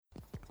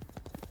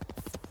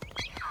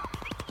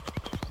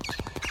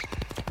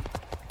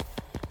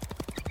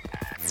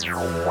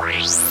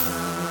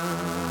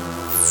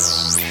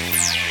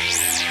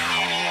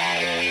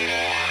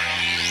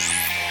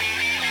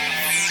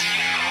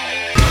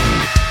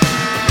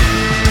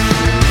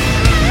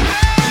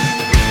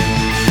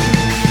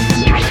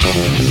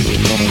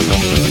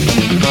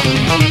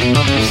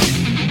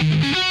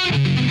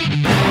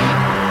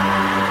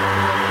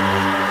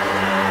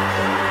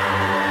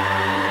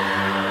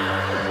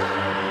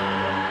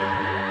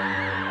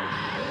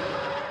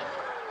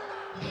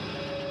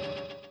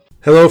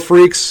Hello,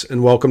 freaks,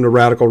 and welcome to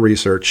Radical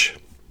Research.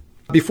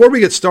 Before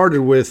we get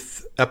started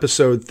with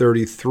episode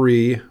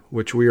 33,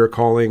 which we are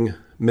calling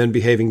Men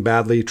Behaving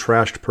Badly,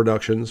 Trashed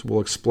Productions,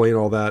 we'll explain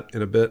all that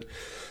in a bit.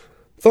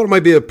 Thought it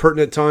might be a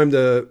pertinent time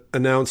to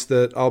announce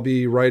that I'll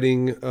be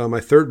writing my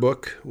third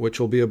book, which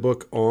will be a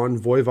book on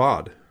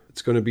Voivod.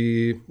 It's going to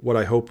be what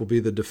I hope will be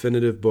the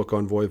definitive book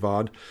on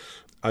Voivod.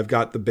 I've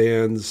got the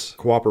band's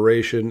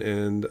cooperation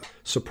and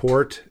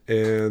support,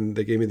 and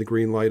they gave me the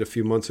green light a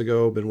few months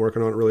ago. Been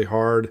working on it really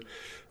hard.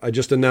 I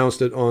just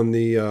announced it on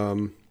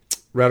the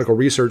Radical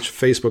Research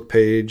Facebook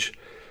page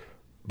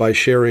by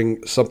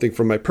sharing something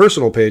from my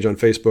personal page on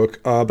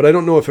Facebook, but I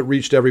don't know if it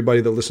reached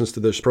everybody that listens to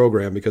this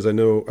program, because I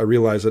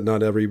realize that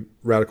not every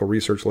Radical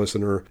Research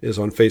listener is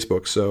on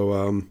Facebook.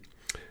 So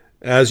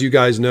as you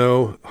guys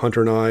know,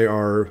 Hunter and I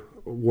are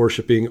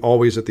worshiping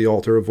always at the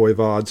altar of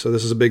Voivod. So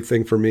this is a big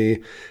thing for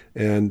me,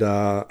 and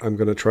I'm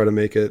going to try to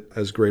make it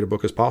as great a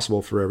book as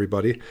possible for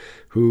everybody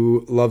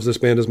who loves this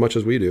band as much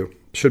as we do.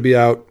 Should be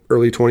out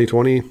early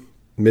 2020,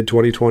 mid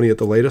 2020 at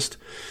the latest.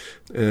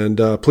 And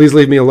please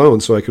leave me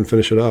alone so I can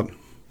finish it up.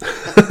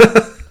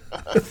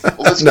 Well,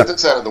 let's get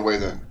this out of the way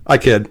then. I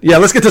kid. Yeah,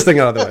 let's get this thing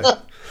out of the way.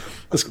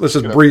 Let's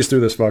just breeze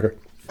through this fucker.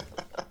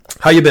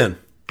 How you been?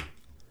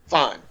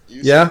 Fine.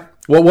 Yeah?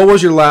 What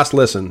was your last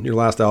listen, your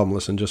last album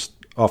listen, just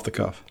off the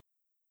cuff?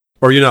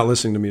 Or you're not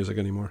listening to music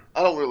anymore?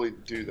 I don't really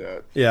do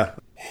that. Yeah.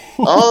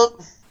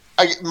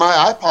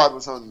 My iPod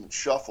was on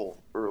shuffle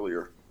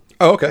earlier.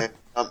 Oh, okay. And,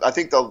 I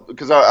think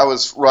because I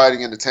was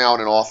riding into town,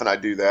 and often I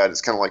do that. It's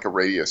kind of like a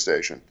radio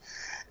station.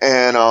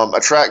 And a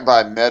track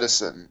by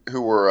Medicine,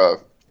 who were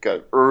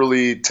a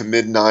early to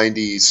mid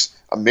 90s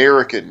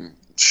American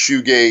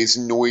shoegaze,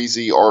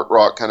 noisy art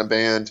rock kind of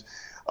band.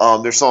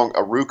 Their song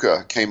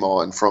Aruka came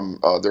on from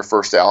their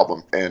first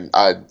album, and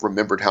I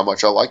remembered how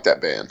much I liked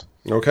that band.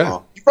 Okay.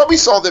 You probably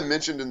saw them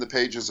mentioned in the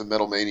pages of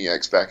Metal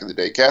Maniacs back in the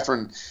day.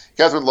 Catherine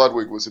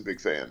Ludwig was a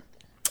big fan.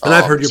 And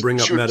I've heard you bring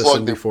up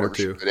Medicine before,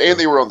 too. And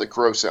they were on the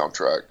Crow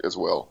soundtrack as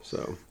well.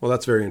 So, well,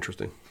 that's very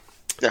interesting.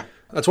 Yeah.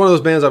 That's one of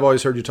those bands I've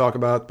always heard you talk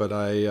about, but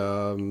I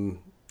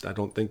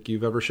don't think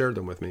you've ever shared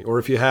them with me. Or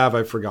if you have,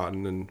 I've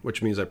forgotten, and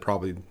which means I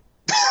probably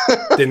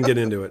didn't get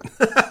into it.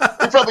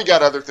 You probably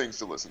got other things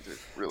to listen to,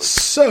 really.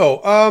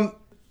 So,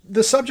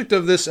 the subject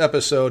of this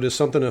episode is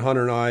something that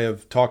Hunter and I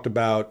have talked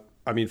about,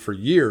 for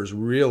years,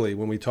 really,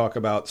 when we talk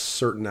about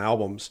certain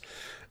albums.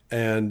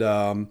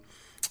 And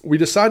we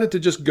decided to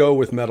just go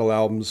with metal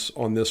albums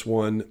on this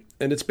one.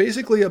 And it's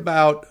basically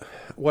about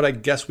what I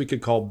guess we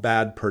could call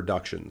bad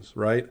productions,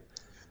 right?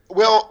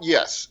 Well,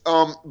 yes.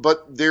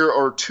 But there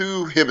are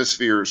two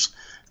hemispheres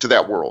to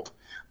that world.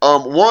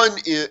 One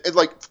is,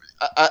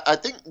 I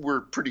think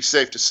we're pretty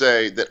safe to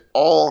say that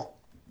all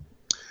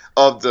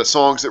of the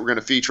songs that we're going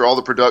to feature, all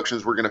the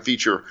productions we're going to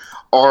feature,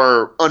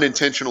 are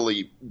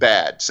unintentionally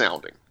bad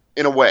sounding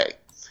in a way.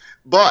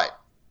 But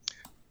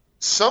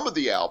some of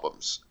the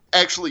albums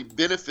actually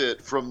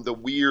benefit from the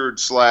weird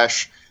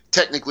 /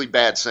 technically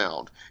bad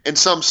sound, and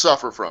some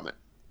suffer from it.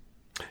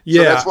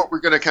 Yeah. So that's what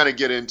we're going to kind of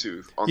get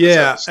into on this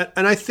episode.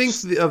 And I think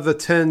of the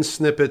 10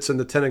 snippets and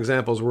the 10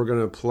 examples we're going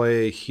to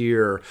play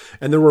here,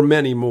 and there were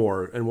many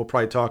more, and we'll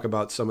probably talk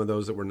about some of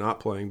those that we're not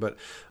playing, but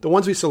the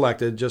ones we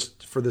selected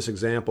just for this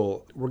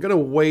example, we're going to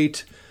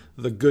weight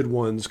the good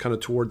ones kind of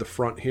toward the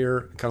front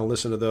here, kind of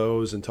listen to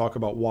those and talk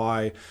about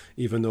why,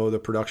 even though the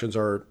productions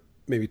are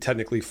maybe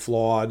technically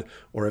flawed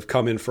or have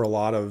come in for a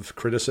lot of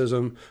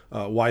criticism,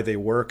 why they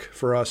work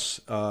for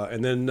us.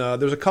 And then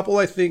there's a couple,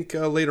 I think,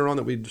 later on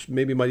that we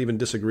maybe might even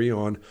disagree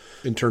on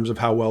in terms of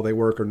how well they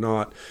work or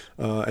not.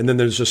 And then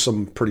there's just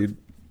some pretty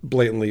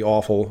blatantly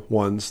awful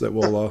ones that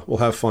we'll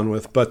have fun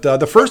with. But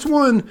the first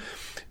one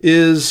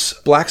is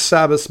Black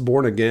Sabbath's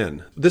Born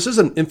Again. This is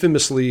an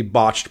infamously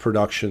botched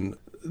production.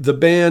 The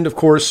band, of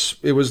course,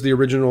 it was the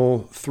original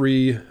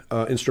 3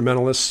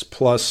 instrumentalists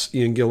plus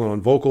Ian Gillan on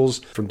vocals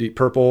from Deep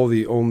Purple,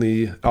 the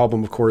only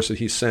album, of course, that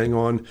he sang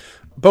on.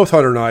 Both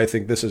Hunter and I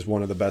think this is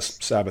one of the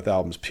best Sabbath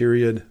albums,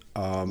 period.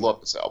 Love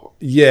this album.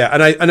 Yeah,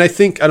 and I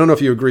think, I don't know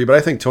if you agree, but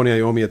I think Tony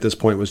Iommi at this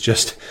point was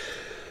just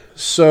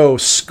so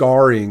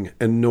scarring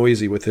and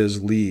noisy with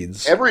his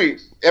leads.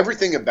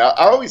 Everything about,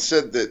 I always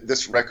said that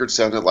this record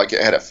sounded like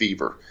it had a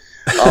fever.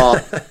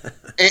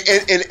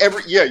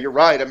 Yeah, you're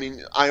right.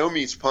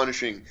 Iommi's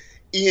punishing.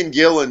 Ian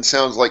Gillan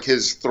sounds like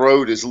his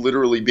throat is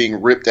literally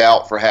being ripped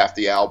out for half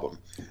the album.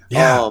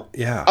 Yeah,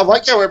 yeah. I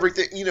like how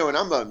everything, and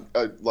I'm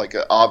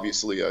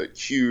obviously a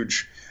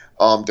huge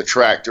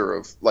detractor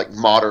of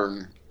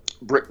modern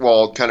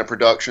brick-walled kind of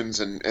productions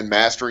and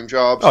mastering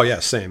jobs. Oh yeah,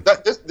 same.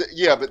 But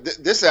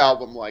this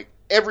album,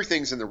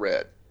 everything's in the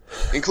red.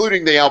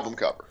 including the album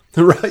cover.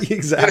 Right,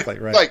 exactly,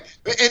 right. Like,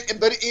 but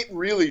it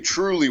really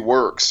truly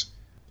works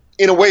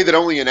in a way that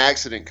only an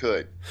accident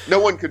could. No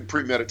one could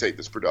premeditate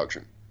this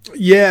production.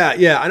 Yeah,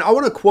 and I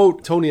want to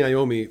quote Tony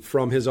Iommi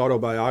from his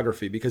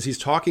autobiography because he's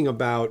talking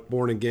about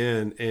Born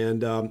Again,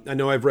 and I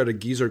know I've read a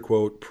Geezer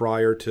quote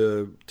prior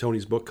to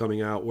Tony's book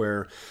coming out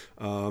where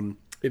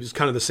it was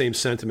kind of the same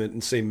sentiment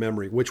and same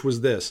memory, which was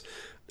this.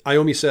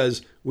 Iommi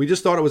says, "We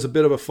just thought it was a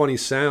bit of a funny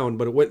sound,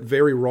 but it went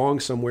very wrong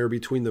somewhere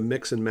between the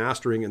mix and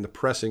mastering and the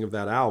pressing of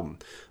that album.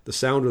 The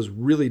sound was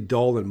really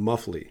dull and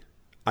muffly.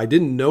 I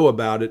didn't know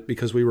about it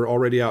because we were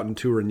already out on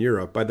tour in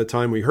Europe. By the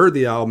time we heard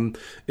the album,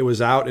 it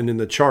was out and in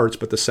the charts,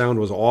 but the sound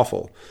was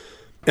awful."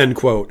 End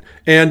quote.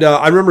 And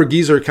I remember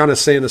Geezer kind of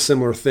saying a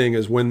similar thing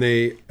as when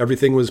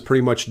everything was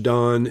pretty much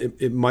done.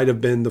 It might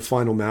have been the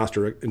final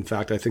master, in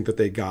fact, I think that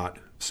they got.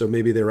 So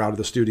maybe they're out of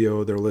the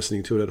studio, they're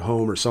listening to it at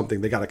home or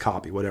something. They got a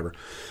copy, whatever.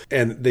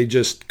 And they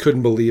just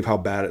couldn't believe how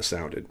bad it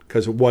sounded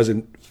because it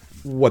wasn't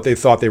what they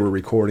thought they were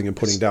recording and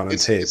putting down on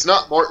tape. It's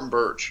not Martin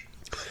Birch.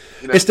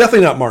 It's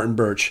definitely not Martin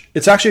Birch.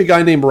 It's actually a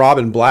guy named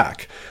Robin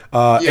Black.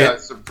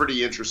 It's a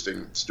pretty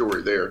interesting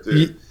story there,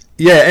 too.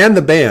 Yeah, and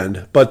the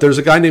band. But there's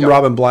a guy named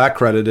Robin Black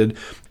credited.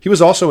 He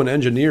was also an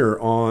engineer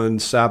on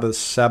Sabbath's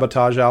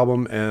Sabotage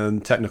album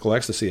and Technical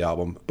Ecstasy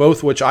album,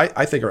 both which I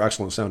think are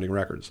excellent sounding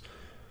records.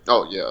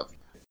 Oh, yeah.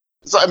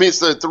 So, I mean, it's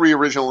the three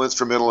original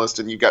instrumentalists,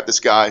 and you've got this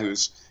guy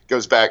who's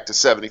goes back to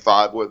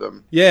 75 with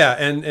them. Yeah,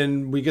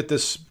 and we get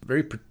this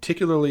very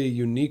particularly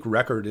unique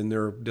record in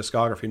their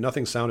discography.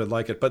 Nothing sounded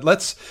like it. But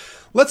let's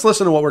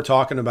listen to what we're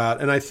talking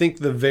about. And I think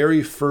the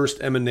very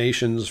first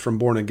emanations from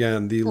Born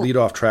Again, the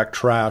lead-off track,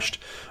 Trashed,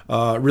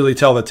 really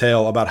tell the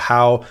tale about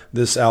how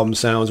this album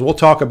sounds. We'll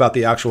talk about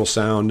the actual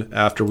sound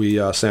after we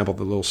sample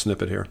the little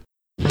snippet here.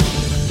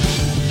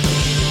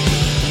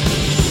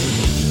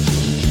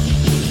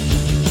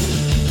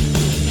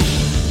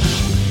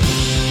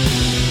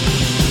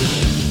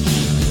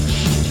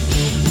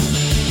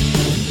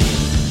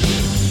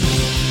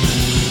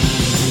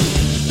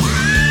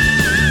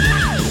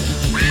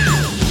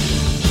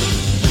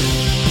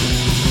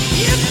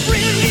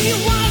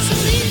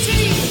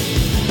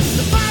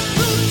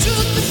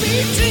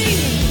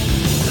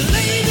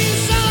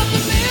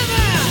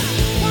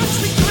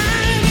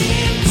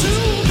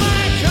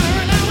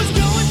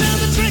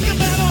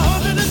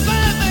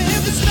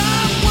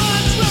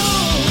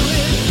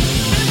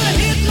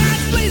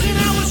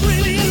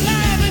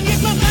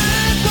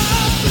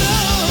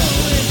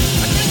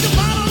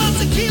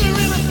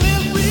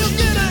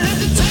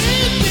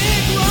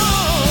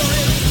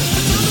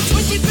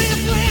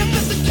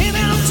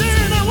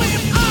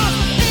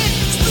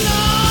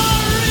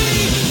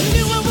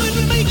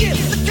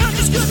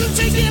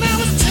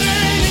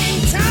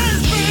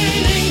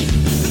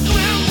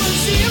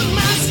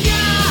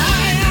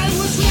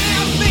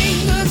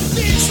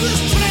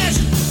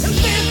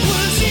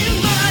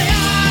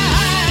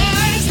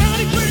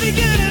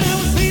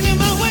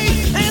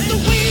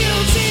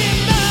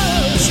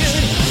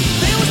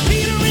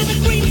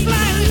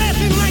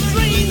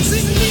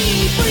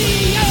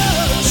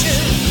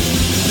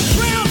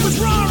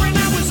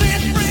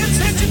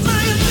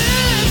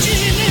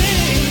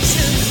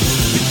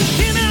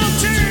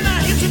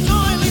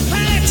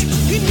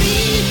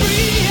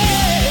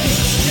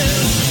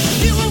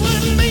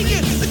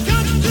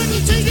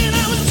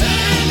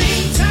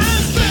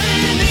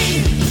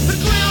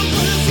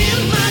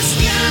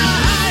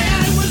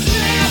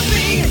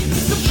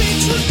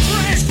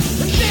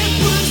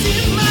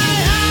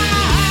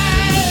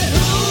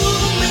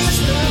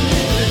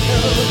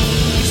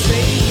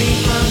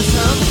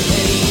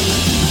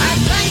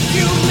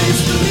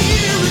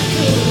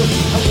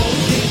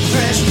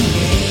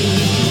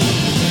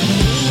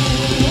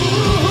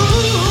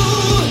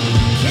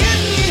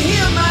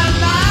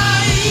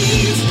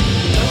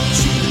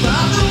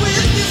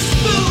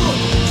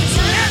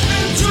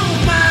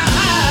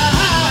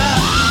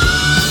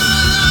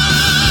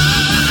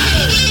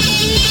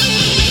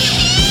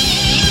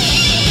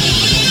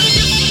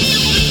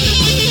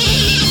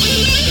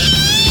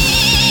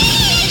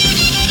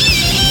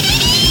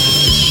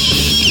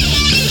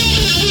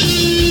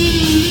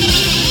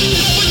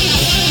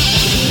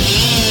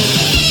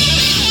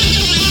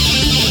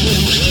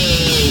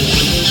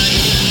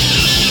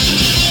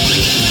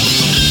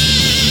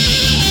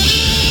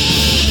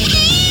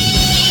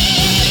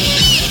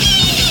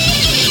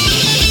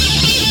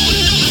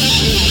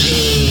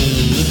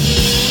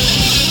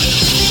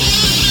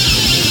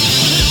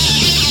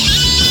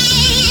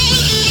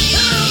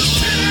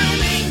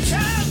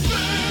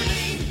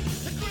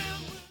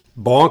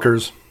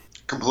 Bonkers.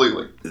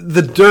 Completely.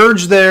 The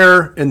dirge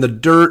there and the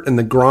dirt and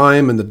the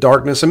grime and the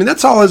darkness, I mean,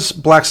 that's all as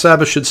Black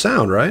Sabbath should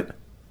sound, right?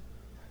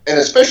 And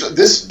especially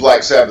this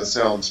Black Sabbath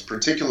sounds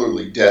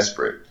particularly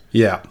desperate.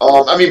 Yeah.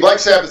 I mean, Black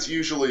Sabbath's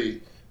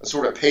usually a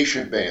sort of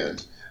patient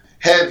band,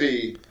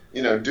 heavy,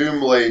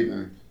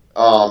 doom-laden,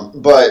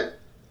 but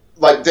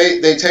like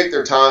they take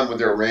their time with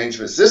their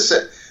arrangements. This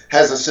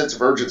has a sense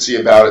of urgency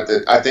about it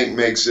that I think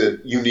makes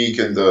it unique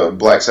in the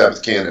Black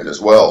Sabbath canon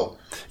as well.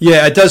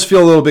 Yeah, it does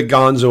feel a little bit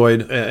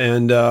Gonzoid,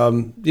 and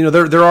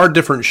there are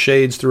different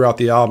shades throughout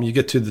the album. You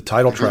get to the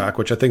title track,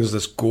 which I think is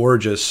this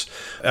gorgeous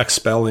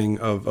expelling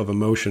of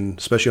emotion,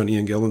 especially on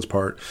Ian Gillan's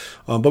part.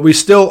 But we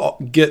still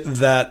get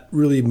that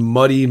really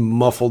muddy,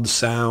 muffled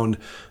sound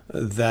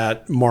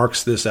that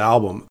marks this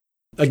album.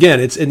 Again,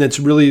 it's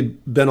really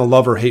been a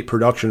love or hate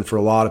production for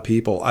a lot of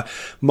people. I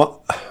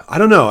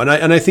don't know, and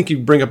I think you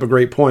bring up a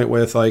great point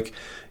with like,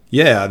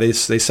 yeah, they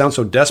sound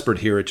so desperate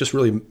here. It just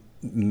really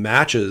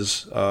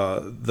matches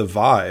the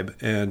vibe,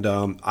 and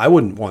I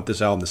wouldn't want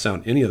this album to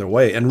sound any other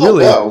way. And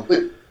really,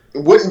 it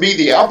wouldn't be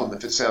the album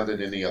if it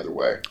sounded any other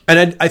way.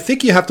 And I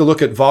think you have to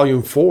look at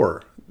Volume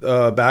 4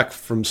 back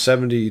from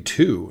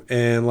 72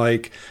 and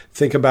like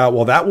think about,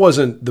 well, that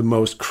wasn't the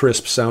most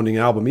crisp sounding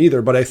album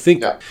either, but I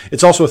think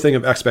it's also a thing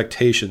of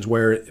expectations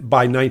where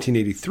by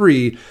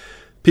 1983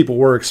 people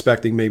were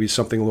expecting maybe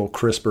something a little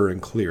crisper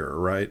and clearer,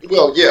 right?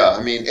 Well, yeah,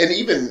 I mean, and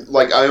even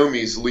like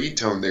Iommi's lead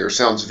tone there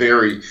sounds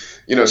very,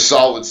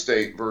 solid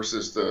state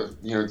versus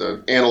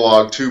the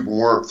analog tube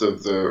warmth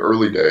of the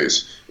early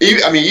days.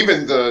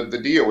 Even the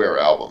Dio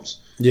era albums.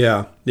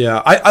 Yeah.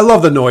 I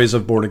love the noise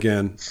of Born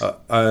Again,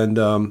 and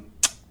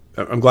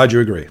I'm glad you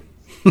agree.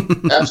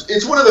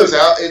 It's one of those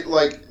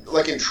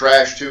like in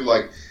Trash too.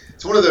 Like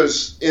it's one of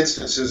those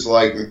instances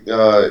like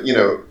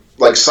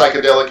like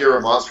psychedelic era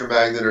Monster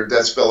Magnet or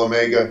Deathspell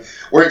Omega,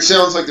 where it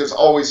sounds like there's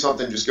always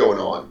something just going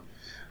on.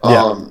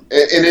 Yeah.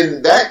 And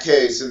in that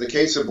case, in the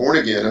case of Born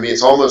Again, I mean,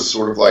 it's almost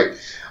sort of like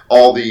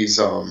all these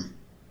sort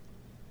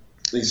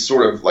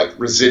of like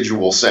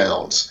residual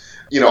sounds,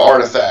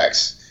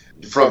 artifacts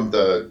from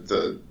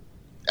the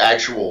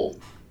actual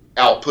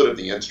output of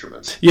the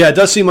instruments. Yeah, it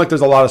does seem like there's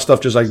a lot of stuff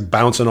just like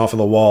bouncing off of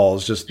the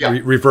walls, just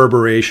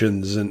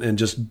reverberations and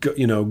just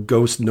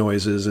ghost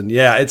noises, and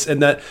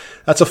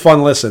that's a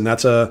fun listen.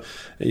 That's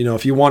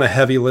if you want a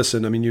heavy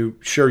listen, I mean, you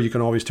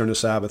can always turn to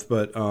Sabbath,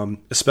 but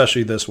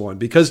especially this one,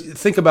 because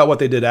think about what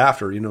they did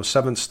after,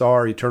 Seventh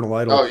Star, Eternal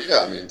Idol. Oh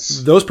yeah, I mean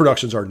those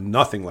productions are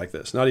nothing like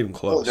this, not even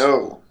close. Oh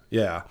no.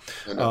 Yeah,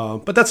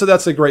 but that's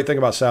the great thing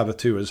about Sabbath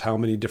too, is how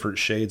many different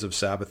shades of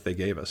Sabbath they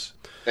gave us.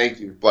 Thank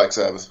you, Black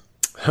Sabbath.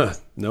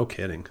 No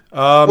kidding. When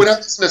I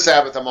listen to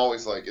Sabbath, I'm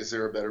always like, is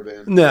there a better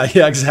band? No,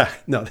 yeah, exactly.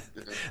 No,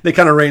 they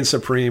kind of reign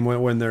supreme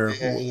when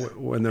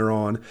they're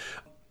on.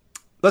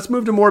 Let's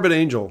move to Morbid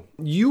Angel.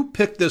 You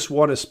picked this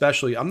one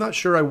especially. I'm not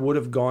sure I would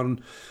have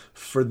gone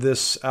for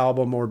this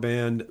album or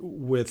band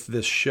with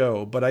this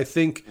show, but I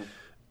think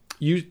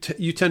you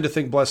tend to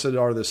think Blessed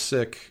Are the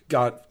Sick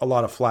got a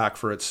lot of flack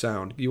for its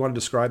sound. You want to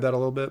describe that a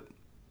little bit?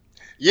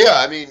 Yeah,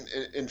 I mean,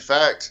 in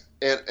fact,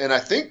 and I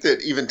think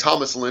that even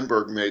Thomas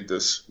Lindberg made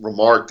this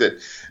remark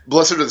that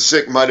Blessed Are the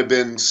Sick might have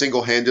been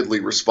single-handedly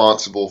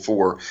responsible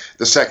for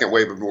the second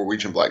wave of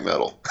Norwegian black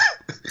metal.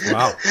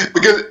 Wow.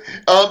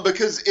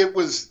 because it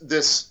was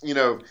this,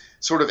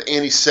 sort of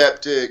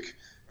antiseptic,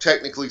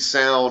 technically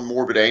sound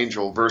Morbid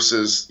Angel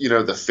versus,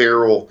 the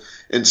feral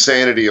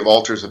insanity of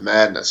Altars of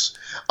Madness.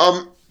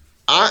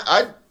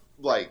 I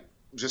like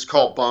just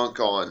call bunk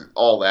on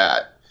all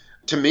that.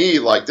 To me,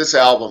 like this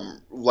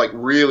album, like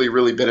really,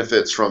 really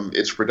benefits from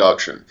its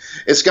production.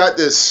 It's got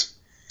this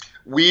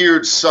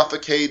weird,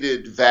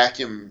 suffocated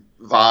vacuum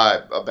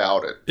vibe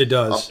about it. It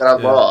does. That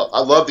I love.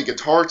 I love the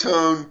guitar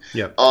tone.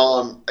 Yeah.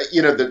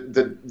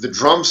 The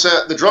drum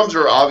set. The drums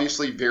are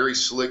obviously very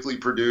slickly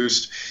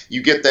produced.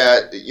 You get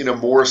that,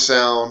 Morris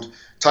sound,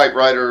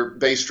 typewriter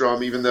bass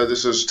drum, even though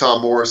this is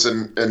Tom Morris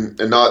and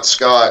not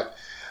Scott.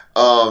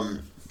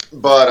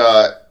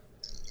 But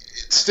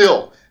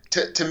still,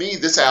 to me,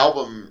 this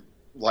album,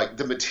 like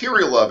the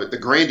material of it, the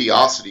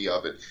grandiosity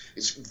of it,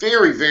 it's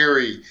very,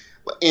 very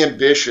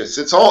ambitious.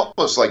 It's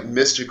almost like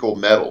mystical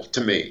metal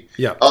to me.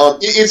 Yeah.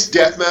 It's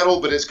death metal,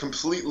 but it's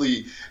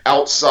completely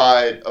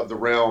outside of the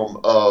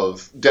realm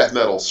of death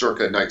metal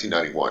circa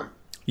 1991.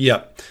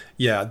 Yeah,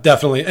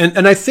 definitely.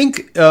 And I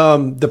think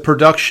the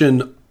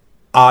production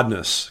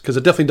oddness, because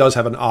it definitely does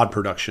have an odd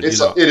production. It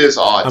is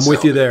odd. I'm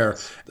with you there.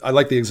 I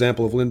like the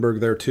example of Lindbergh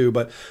there too.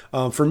 But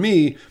for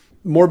me,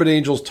 Morbid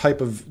Angel's type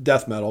of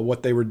death metal,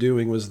 what they were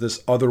doing was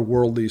this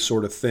otherworldly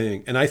sort of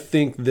thing. And I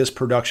think this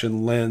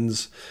production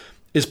lens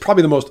is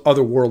probably the most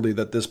otherworldly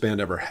that this band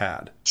ever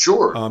had.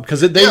 Sure. Because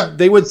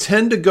they would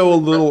tend to go a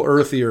little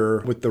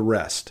earthier with the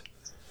rest.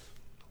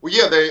 Well,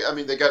 yeah,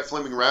 they got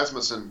Fleming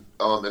Rasmussen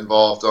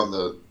involved on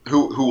the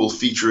who will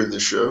feature in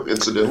this show,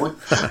 incidentally.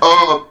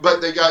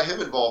 But they got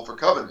him involved for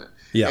Covenant.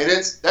 Yeah, and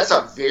that's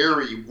a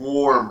very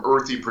warm,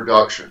 earthy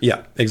production.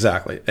 Yeah,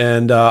 exactly.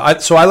 And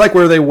so I like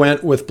where they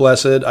went with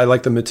Blessed. I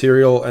like the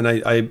material, and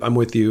I'm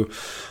with you.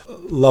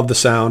 Love the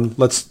sound.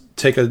 Let's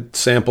take a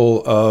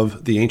sample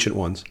of the Ancient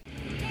Ones.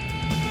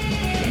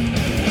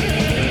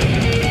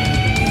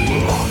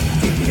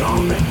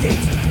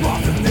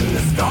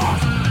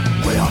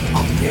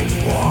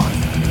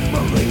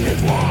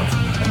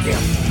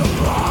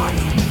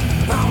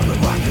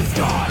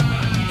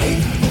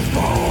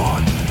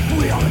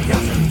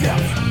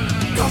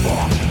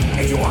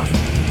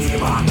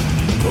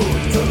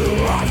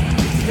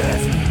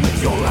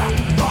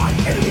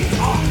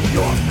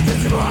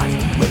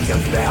 With your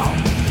spell,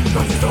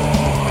 got your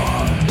soul.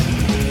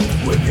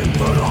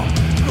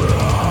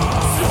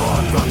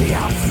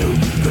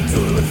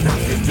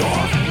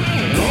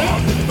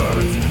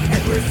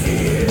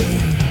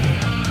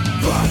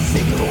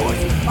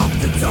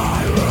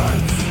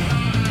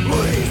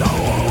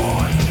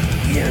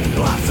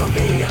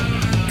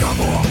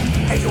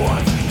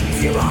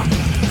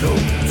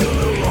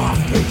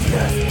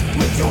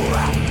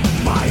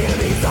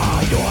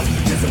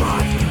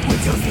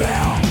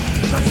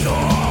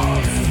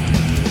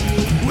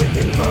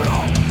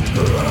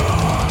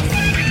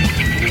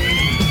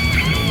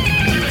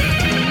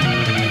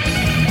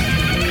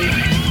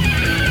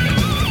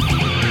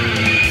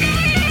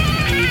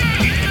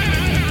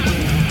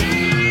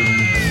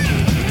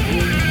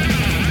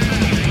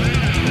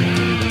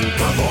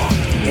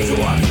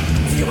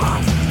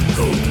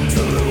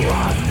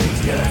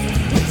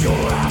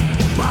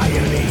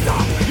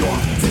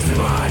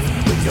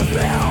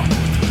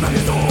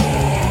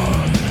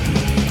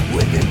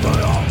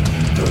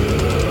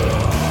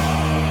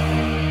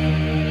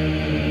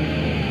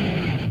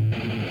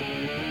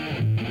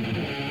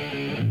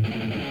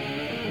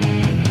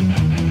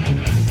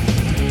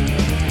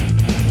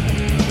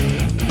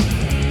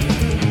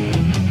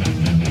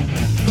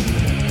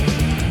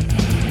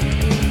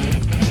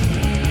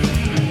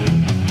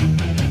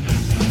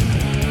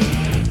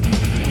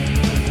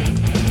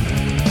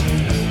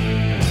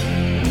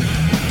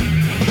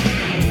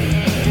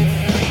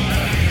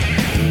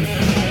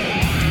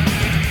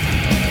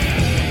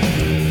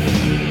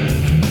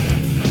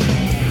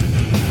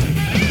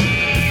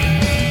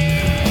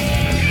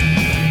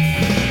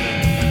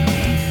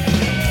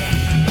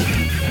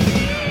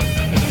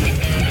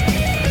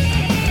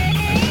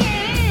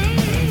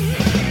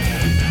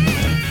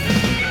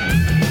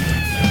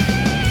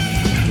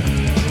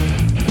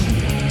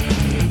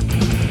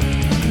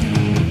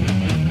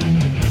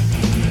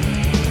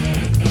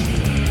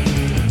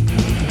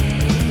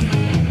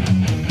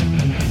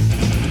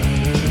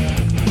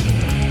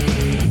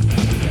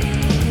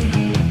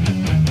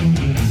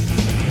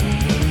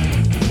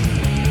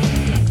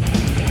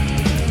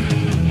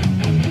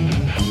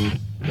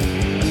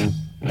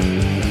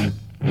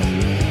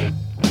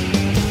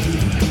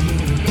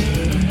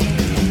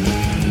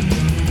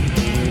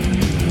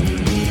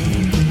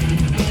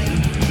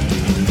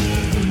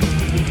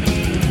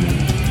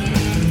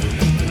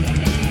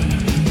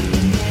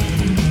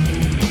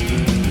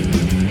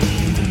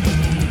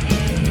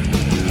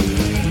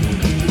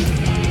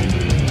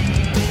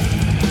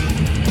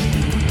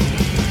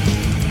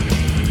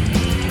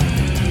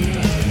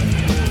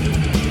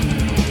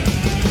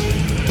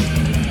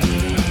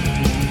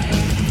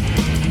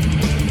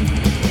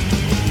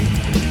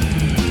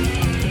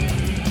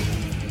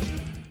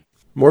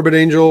 Morbid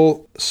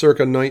Angel,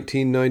 circa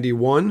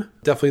 1991.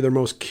 Definitely their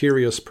most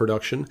curious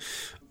production.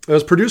 It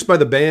was produced by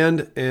the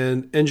band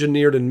and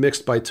engineered and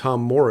mixed by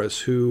Tom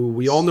Morris, who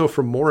we all know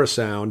from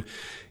Morrisound.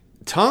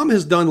 Tom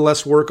has done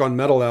less work on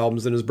metal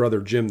albums than his brother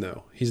Jim,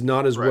 though. He's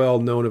not as well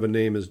known of a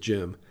name as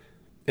Jim.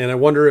 And I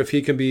wonder if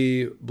he can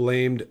be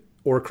blamed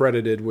or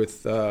credited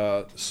with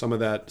some of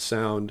that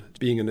sound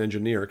being an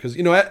engineer. Because,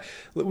 you know,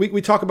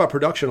 we talk about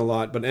production a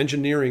lot, but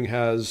engineering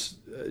has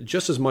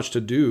just as much to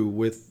do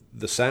with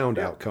the sound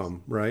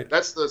outcome, right?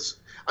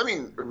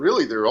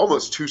 Really, they're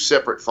almost two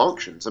separate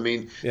functions. I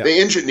mean, the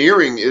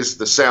engineering is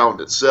the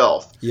sound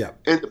itself. Yeah.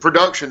 And the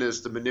production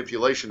is the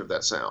manipulation of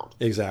that sound.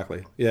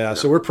 Exactly. Yeah.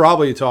 So we're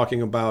probably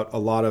talking about a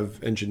lot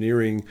of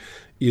engineering,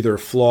 either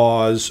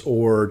flaws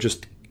or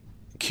just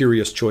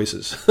curious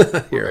choices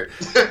here.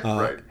 Right.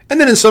 Right. And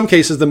then in some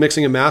cases, the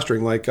mixing and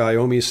mastering, like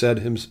Iommi said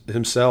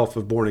himself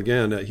of Born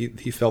Again,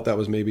 he felt that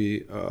was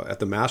maybe at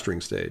the mastering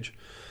stage.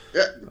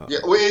 Yeah.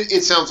 Well,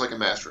 it sounds like a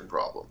mastering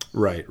problem.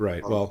 Right.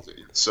 Well,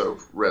 so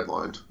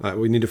redlined.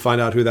 We need to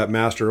find out who that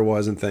master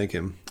was and thank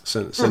him.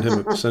 Send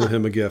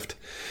him a gift.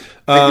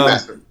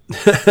 Thank you,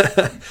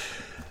 master.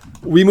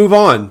 We move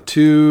on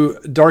to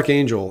Dark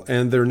Angel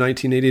and their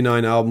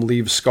 1989 album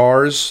Leave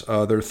Scars,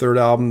 their third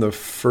album, the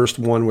first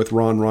one with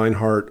Ron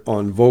Reinhardt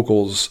on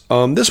vocals.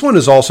 This one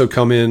has also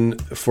come in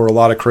for a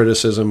lot of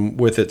criticism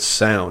with its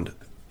sound.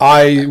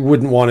 I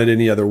wouldn't want it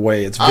any other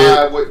way.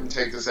 I wouldn't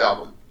take this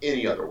album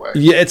any other way.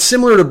 Yeah, it's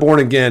similar to Born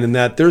Again in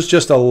that there's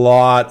just a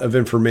lot of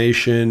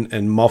information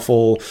and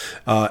muffle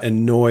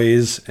and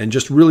noise and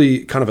just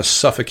really kind of a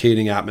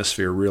suffocating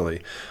atmosphere,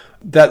 really.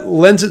 That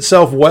lends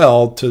itself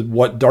well to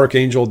what Dark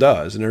Angel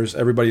does. And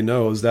everybody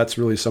knows that's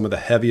really some of the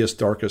heaviest,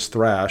 darkest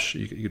thrash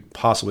you could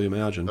possibly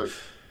imagine.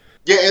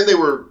 Yeah, and they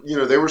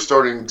were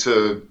starting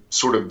to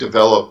sort of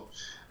develop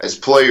as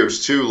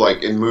players too,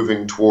 like in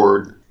moving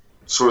toward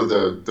sort of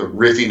the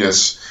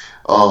riffiness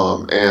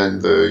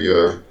and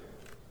the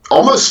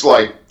almost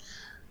like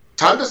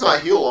Time Does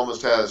Not Heal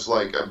almost has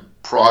like a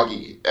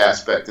proggy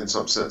aspect in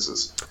some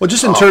senses. Well,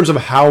 just in terms of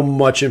how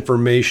much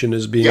information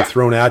is being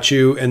thrown at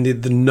you and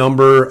the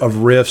number of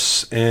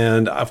riffs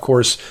and, of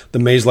course, the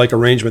maze-like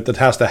arrangement that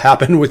has to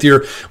happen when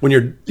you're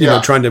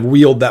trying to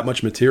wield that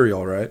much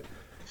material, right?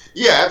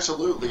 Yeah,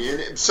 absolutely.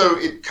 And so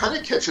it kind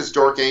of catches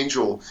Dark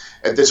Angel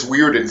at this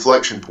weird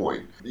inflection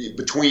point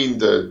between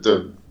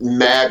the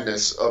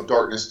madness of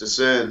Darkness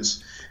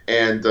Descends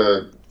and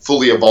the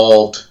fully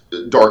evolved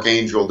Dark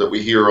Angel that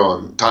we hear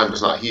on Time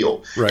Does Not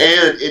Heal. Right.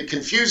 And it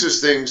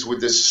confuses things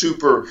with this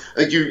super,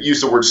 I think you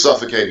used the word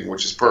suffocating,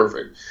 which is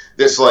perfect,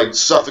 this like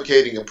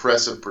suffocating,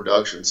 oppressive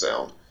production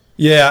sound.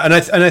 Yeah, and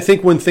I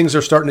think when things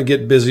are starting to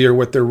get busier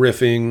with their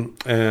riffing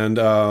and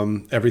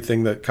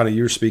everything that kind of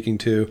you're speaking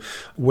to,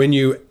 when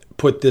you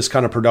put this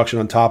kind of production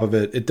on top of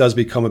it, it does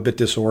become a bit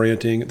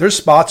disorienting. There's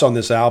spots on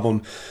this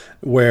album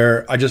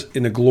where I just,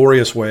 in a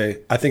glorious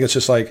way, I think it's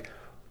just like,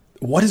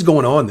 what is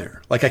going on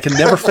there? Like I can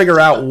never figure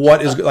out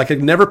what is, like I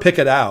can never pick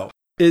it out.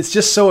 It's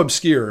just so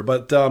obscure.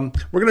 But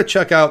we're going to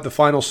check out the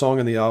final song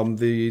in the album,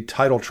 the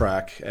title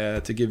track,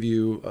 to give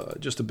you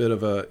just a bit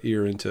of a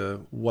ear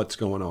into what's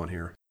going on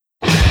here.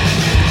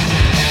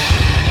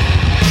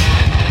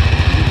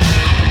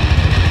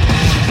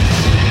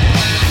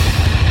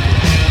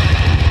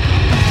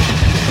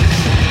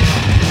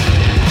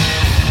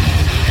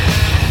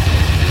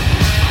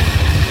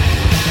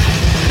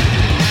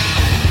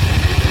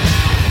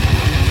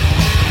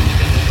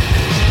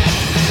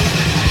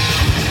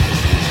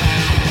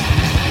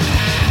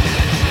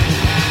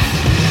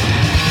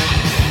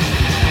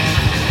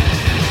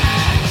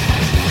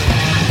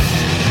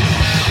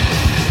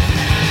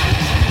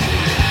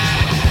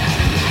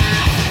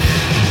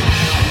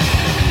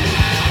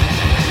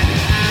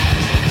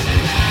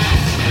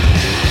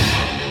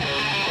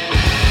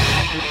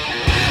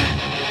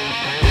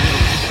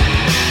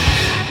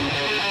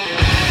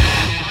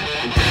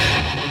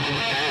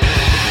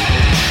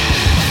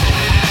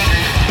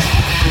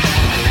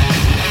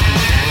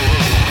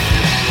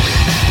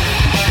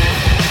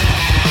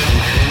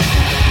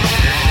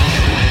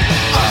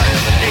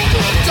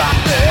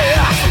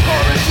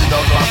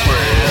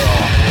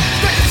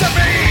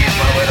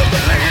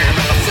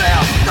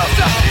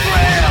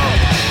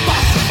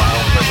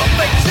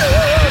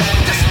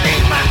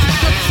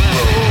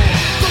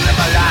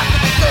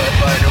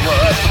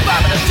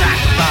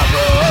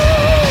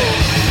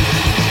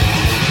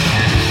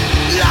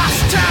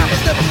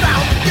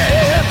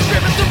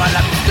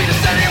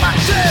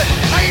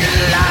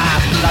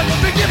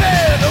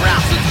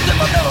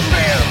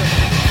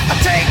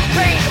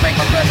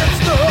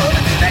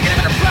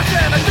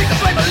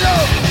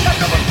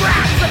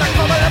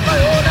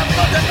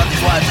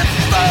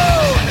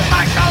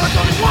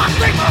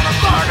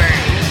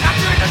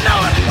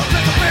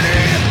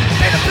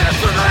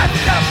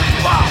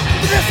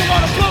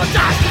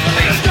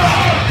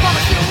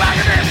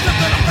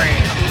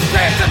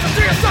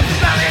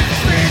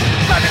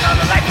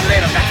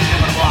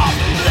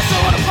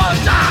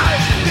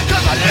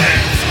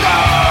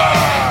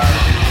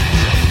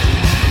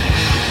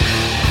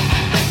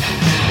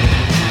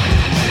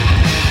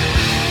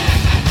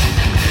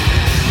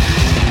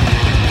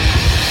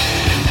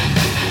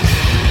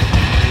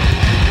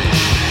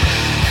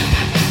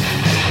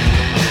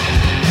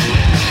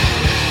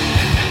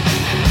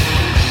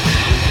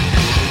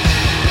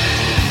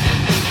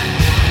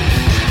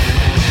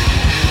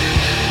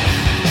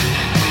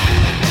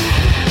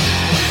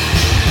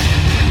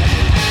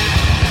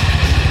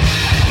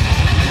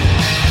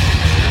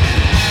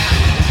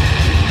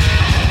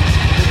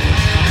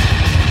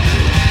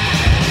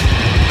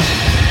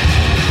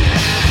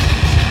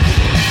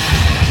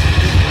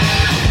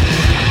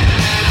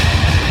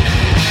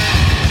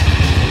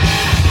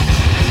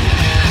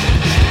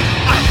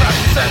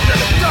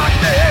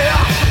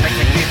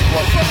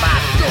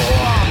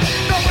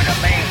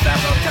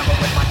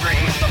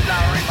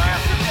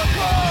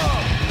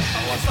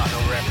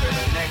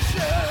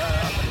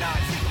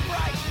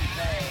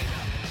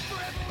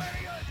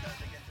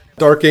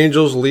 Dark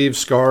Angels leave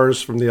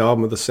scars from the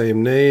album of the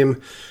same name.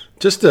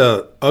 Just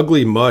a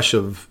ugly mush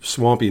of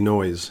swampy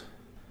noise.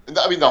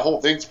 I mean, the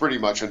whole thing's pretty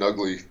much an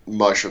ugly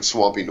mush of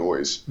swampy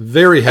noise.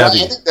 Very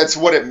heavy. I think that's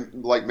what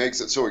it like makes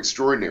it so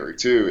extraordinary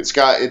too.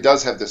 It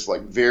does have this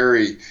like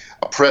very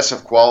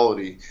oppressive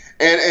quality,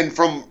 and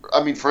from,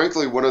 I mean,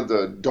 frankly, one of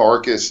the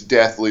darkest,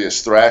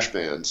 deathliest thrash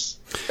bands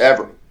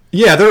ever.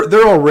 Yeah,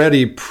 they're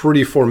already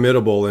pretty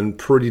formidable and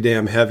pretty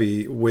damn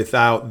heavy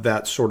without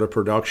that sort of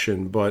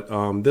production. But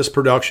this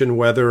production,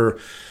 whether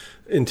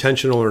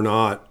intentional or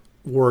not,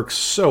 works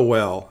so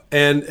well.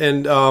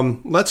 And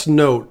let's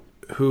note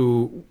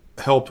who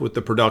helped with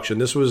the production.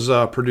 This was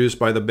produced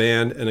by the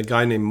band and a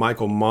guy named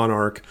Michael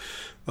Monarch.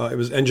 It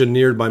was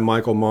engineered by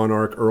Michael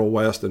Monarch, Earl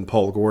West, and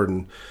Paul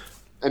Gordon.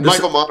 And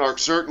Michael Monarch,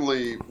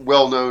 certainly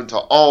well known to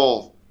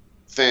all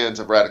fans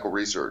of Radical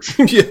Research.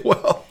 Yeah,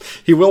 well,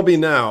 he will be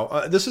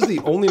now. This is the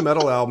only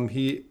metal album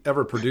he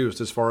ever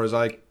produced, as far as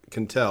I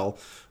can tell.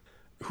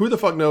 Who the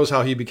fuck knows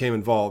how he became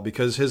involved?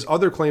 Because his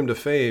other claim to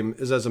fame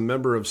is as a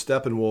member of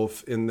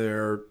Steppenwolf in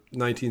their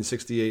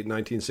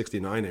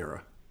 1968-1969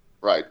 era.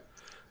 Right.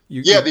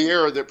 The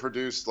era that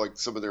produced like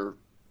some of their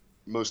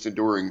most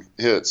enduring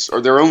hits,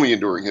 or their only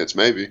enduring hits,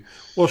 maybe.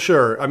 Well,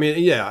 sure. I mean,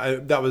 yeah,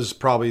 that was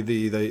probably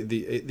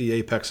the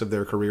apex of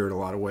their career in a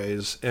lot of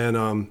ways.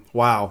 And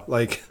wow,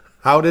 like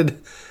how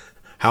did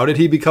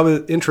he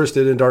become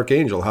interested in Dark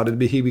Angel? How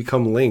did he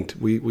become linked?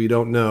 We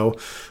don't know,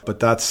 but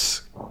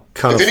that's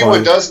kind If of anyone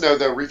fun. does know,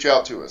 though, reach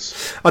out to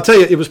us. I'll tell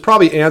you, it was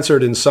probably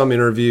answered in some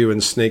interview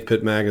in Snake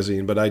Pit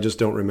magazine, but I just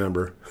don't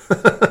remember.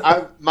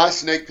 My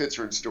snake pits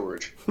are in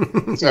storage, so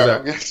Exactly.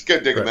 I'm going to go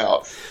dig them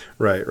out.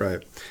 Right,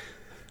 right.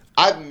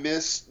 I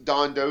miss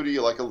Don Doty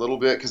like a little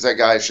bit because that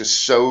guy is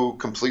just so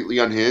completely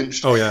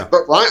unhinged. Oh, yeah.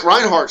 But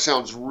Reinhardt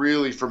sounds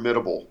really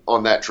formidable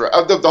on that track.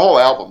 The whole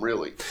album,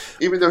 really.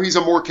 Even though he's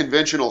a more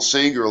conventional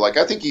singer, like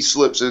I think he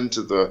slips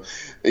into the,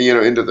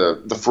 into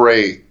the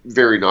fray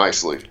very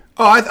nicely.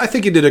 Oh, I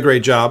think he did a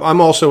great job.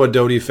 I'm also a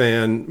Doty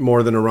fan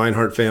more than a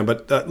Reinhardt fan.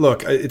 But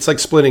look, it's like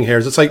splitting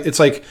hairs. It's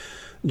like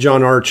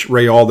John Arch,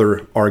 Ray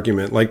Alder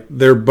argument. Like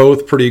they're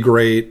both pretty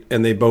great,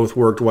 and they both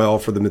worked well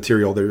for the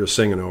material they're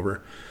singing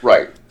over.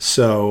 Right.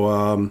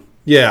 So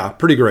yeah,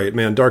 pretty great,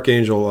 man. Dark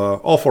Angel.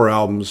 All 4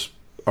 albums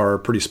are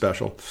pretty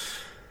special.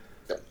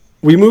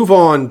 We move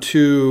on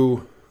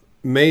to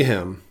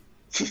Mayhem.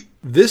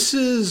 This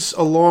is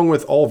along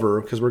with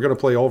Ulver, because we're going to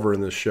play Ulver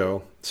in this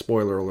show.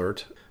 Spoiler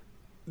alert.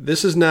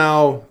 This is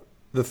now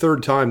the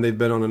 3rd time they've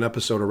been on an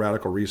episode of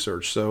Radical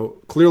Research, so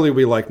clearly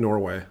we like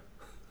Norway.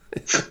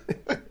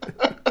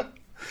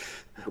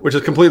 Which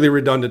is completely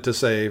redundant to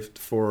say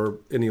for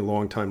any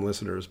longtime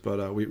listeners,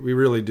 but we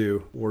really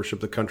do worship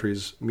the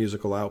country's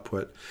musical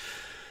output.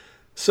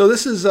 So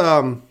this is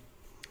a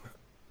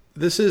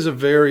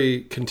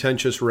very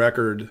contentious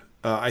record,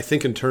 I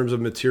think, in terms of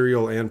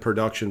material and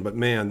production. But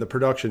man, the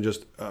production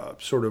just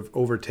sort of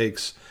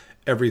overtakes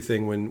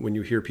everything when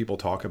you hear people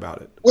talk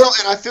about it. Well,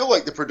 and I feel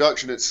like the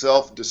production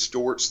itself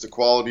distorts the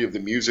quality of the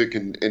music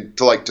and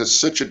to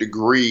such a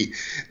degree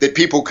that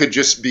people could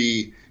just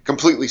be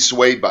completely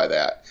swayed by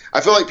that. I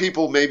feel like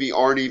people maybe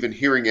aren't even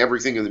hearing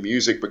everything in the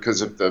music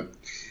because of the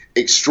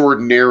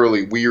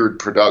extraordinarily weird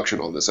production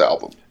on this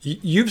album.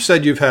 You've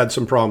said you've had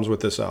some problems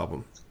with this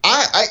album.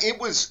 It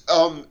was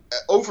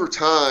over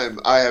time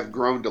I have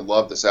grown to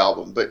love this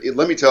album, but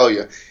let me tell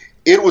you,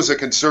 it was a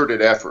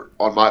concerted effort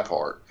on my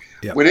part.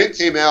 Yep. When it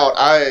came out,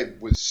 I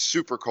was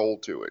super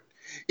cold to it,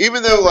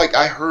 even though like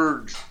I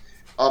heard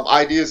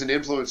ideas and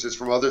influences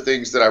from other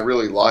things that I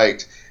really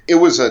liked. It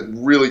was a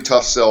really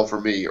tough sell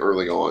for me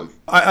early on.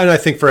 I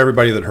think for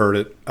everybody that heard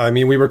it. I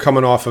mean, we were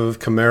coming off of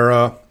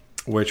Chimera,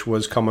 which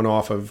was coming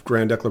off of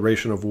Grand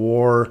Declaration of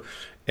War.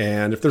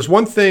 And if there's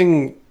one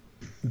thing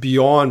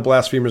beyond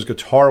Blasphemer's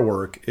guitar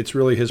work, it's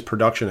really his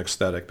production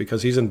aesthetic,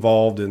 because he's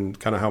involved in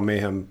kind of how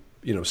Mayhem,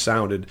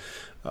 sounded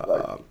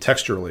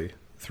texturally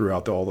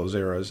throughout all those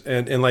eras.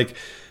 And like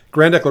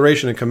Grand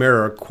Declaration and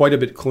Chimera are quite a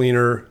bit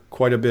cleaner,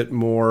 quite a bit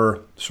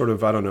more sort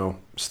of, I don't know,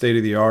 state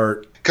of the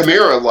art.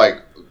 Chimera,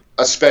 like,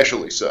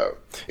 especially so.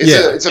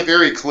 It's a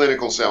very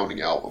clinical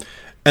sounding album.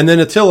 And then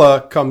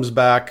Attila comes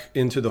back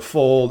into the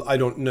fold. I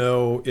don't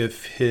know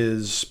if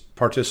his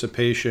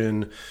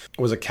participation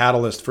was a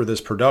catalyst for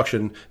this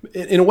production.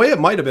 In a way, it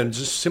might have been,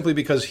 just simply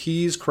because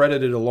he's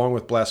credited along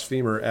with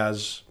Blasphemer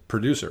as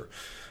producer.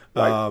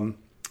 Right.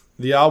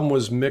 The album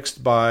was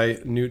mixed by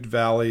Newt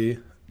Valley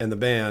and the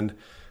band.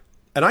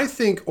 And I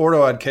think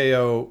Ordo Ad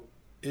Chaos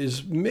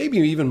is maybe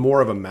even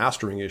more of a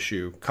mastering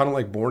issue, kind of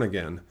like Born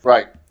Again.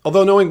 Right.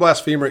 Although knowing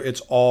Blasphemer,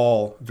 it's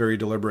all very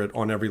deliberate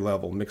on every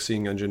level: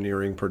 mixing,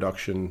 engineering,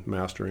 production,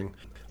 mastering.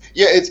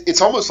 Yeah,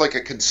 it's almost like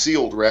a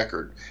concealed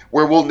record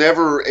where we'll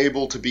never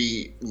able to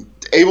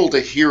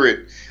hear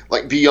it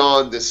like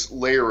beyond this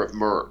layer of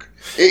murk.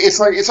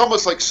 It's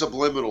almost like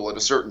subliminal at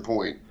a certain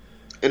point,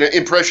 and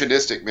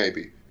impressionistic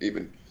maybe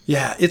even.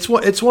 Yeah, it's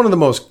one of the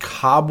most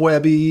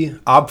cobwebby,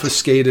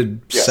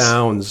 obfuscated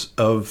sounds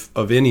of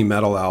any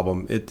metal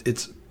album.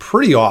 It's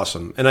pretty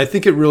awesome, and I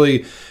think it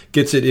really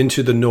gets it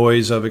into the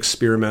noise of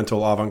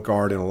experimental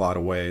avant-garde in a lot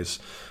of ways.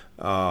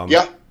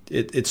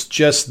 It's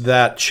just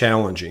that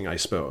challenging, I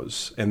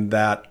suppose, and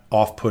that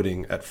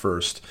off-putting at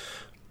first.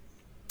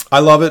 I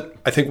love it.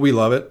 I think we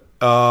love it.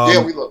 We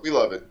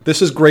love it.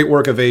 This is great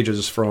work of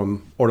ages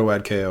from Ordo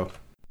Ad Chaos.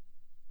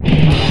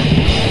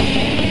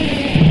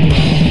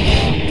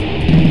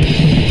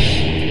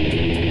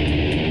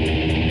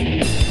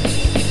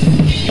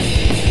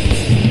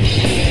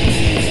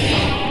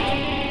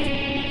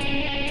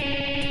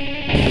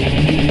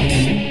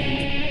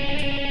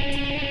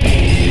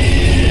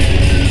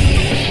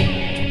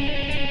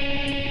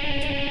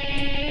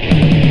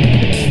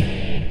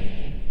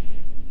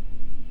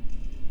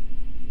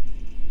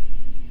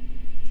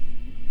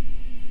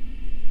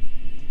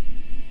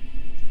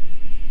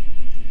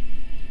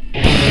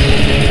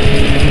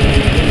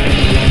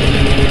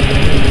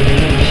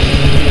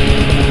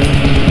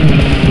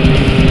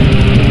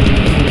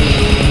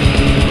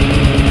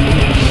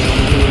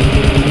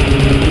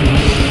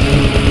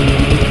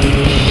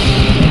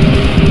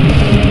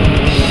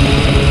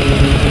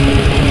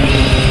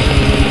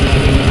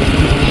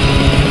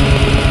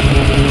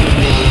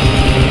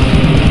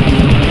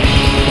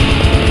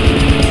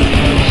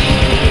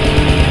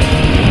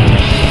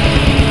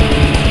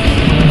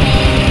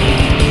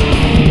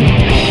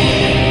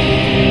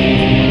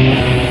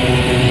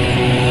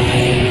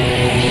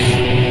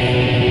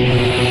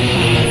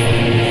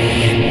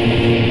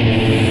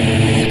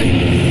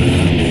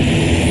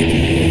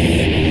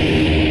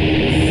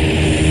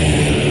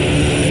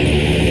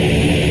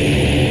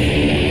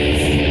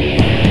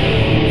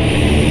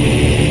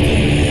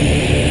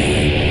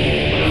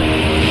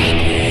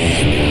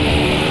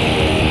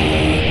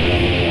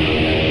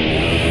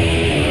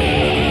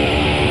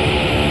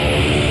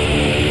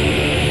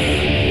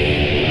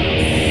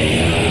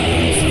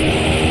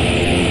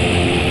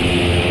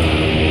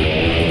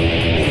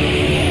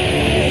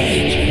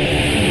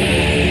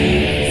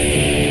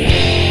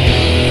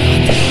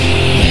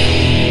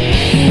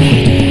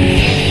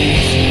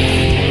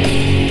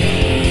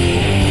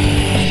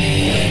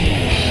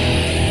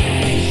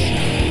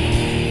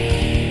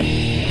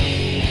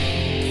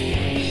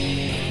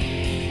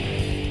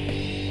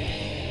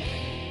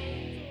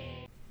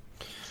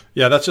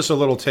 Yeah, that's just a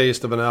little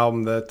taste of an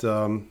album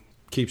that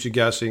keeps you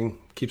guessing,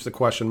 keeps the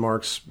question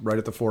marks right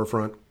at the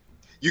forefront.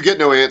 You get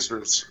no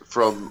answers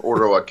from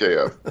Oro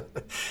Akeo.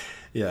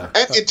 Yeah.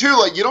 And too,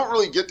 like, you don't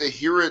really get to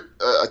hear it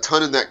a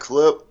ton in that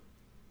clip.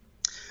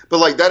 But,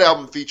 like, that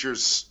album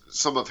features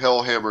some of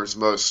Hellhammer's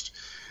most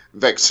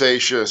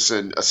vexatious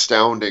and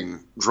astounding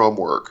drum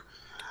work,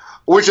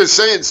 which is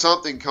saying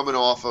something coming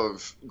off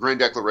of Grand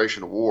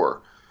Declaration of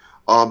War.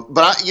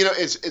 But,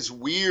 it's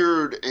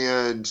weird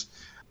and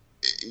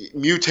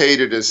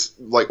mutated as,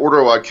 like,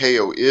 Oro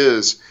Akeo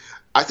is.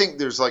 I think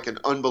there's like an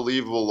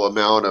unbelievable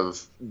amount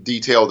of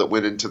detail that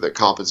went into the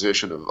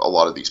composition of a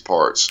lot of these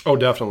parts. Oh,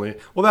 definitely.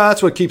 Well,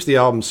 that's what keeps the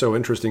album so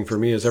interesting for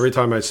me is every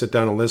time I sit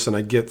down and listen,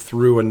 I get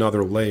through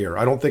another layer.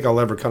 I don't think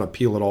I'll ever kind of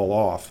peel it all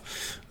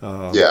off.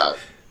 Yeah.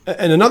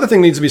 And another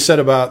thing needs to be said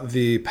about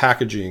the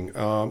packaging.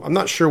 I'm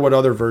not sure what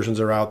other versions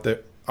are out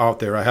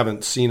there. I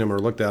haven't seen them or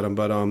looked at them,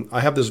 but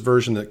I have this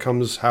version that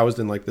comes housed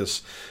in like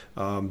this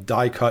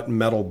die-cut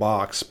metal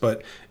box.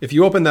 But if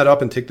you open that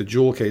up and take the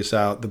jewel case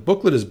out, the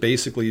booklet is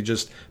basically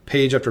just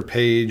page after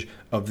page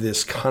of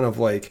this kind of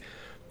like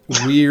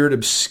weird,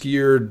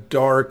 obscure,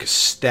 dark,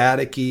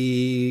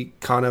 staticky,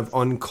 kind of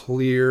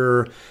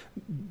unclear,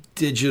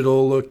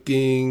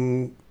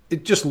 digital-looking.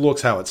 It just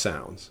looks how it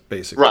sounds,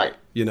 basically. Right.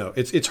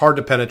 It's hard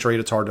to penetrate.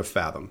 It's hard to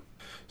fathom.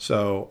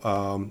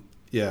 So,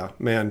 yeah,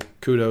 man,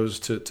 kudos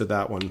to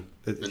that one.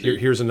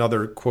 Here's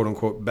another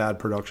quote-unquote bad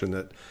production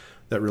that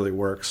really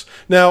works.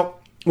 Now,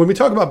 when we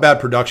talk about bad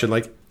production,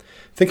 like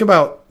think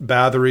about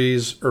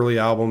Bathory's early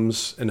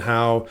albums and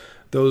how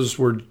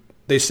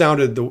they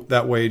sounded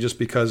that way just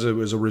because it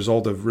was a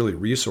result of really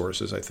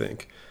resources, I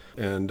think,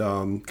 and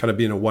kind of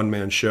being a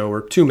one-man show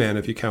or two-man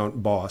if you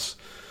count Boss.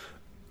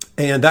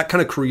 And that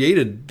kind of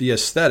created the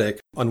aesthetic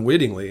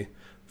unwittingly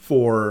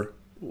for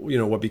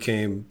what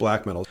became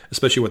black metal,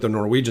 especially what the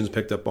Norwegians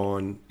picked up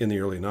on in the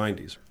early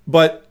 90s.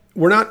 But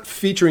we're not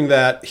featuring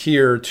that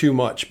here too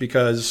much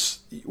because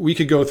we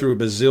could go through a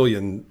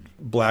bazillion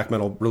black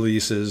metal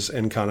releases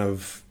and kind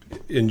of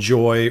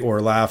enjoy or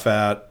laugh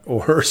at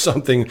or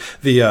something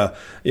the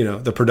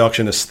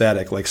production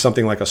aesthetic, like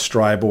something like a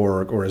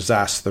Stryborg or a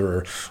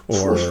Zasther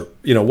or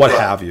what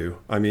have you.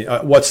 I mean,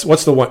 what's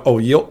the one? Oh,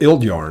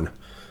 Ildjarn.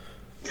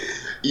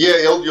 Yeah,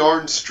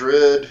 Ildjarn,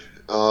 Strid.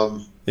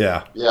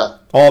 Yeah. Yeah.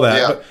 All that.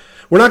 Yeah. But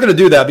we're not going to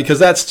do that because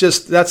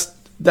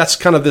that's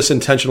kind of this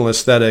intentional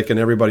aesthetic and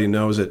everybody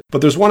knows it.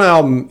 But there's one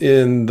album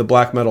in the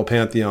black metal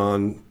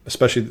pantheon,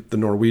 especially the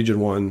Norwegian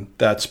one,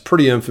 that's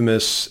pretty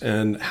infamous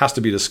and has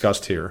to be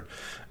discussed here.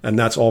 And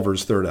that's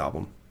Ulver's third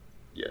album.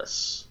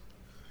 Yes.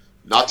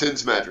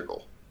 Nattens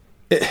Madrigal.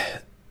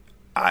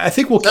 I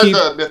think we'll There's keep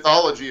a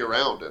mythology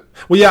around it.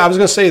 Well, yeah, I was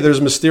going to say there's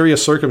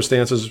mysterious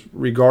circumstances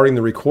regarding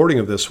the recording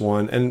of this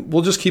one, and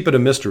we'll just keep it a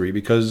mystery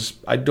because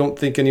I don't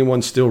think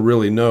anyone still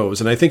really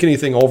knows. And I think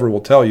anything Ulver will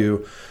tell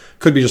you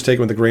could be just taken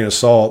with a grain of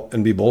salt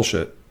and be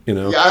bullshit.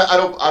 Yeah, I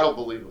don't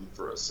believe him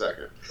for a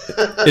second.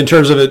 In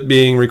terms of it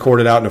being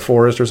recorded out in a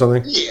forest or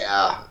something.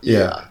 Yeah.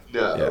 No.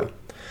 Yeah.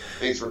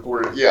 Things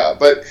recorded, yeah,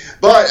 but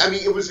I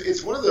mean,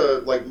 it's one of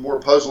the like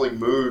more puzzling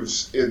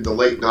moves in the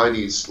late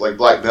 '90s, like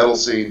black metal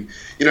scene.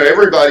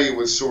 Everybody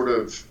was sort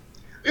of,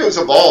 it was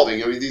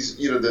evolving. I mean, these,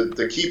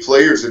 the key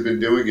players had been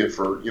doing it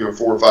for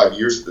 4 or 5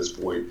 years at this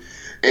point,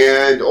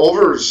 and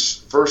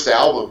Ulver's first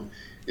album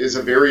is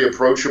a very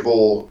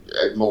approachable,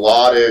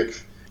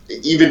 melodic,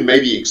 even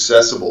maybe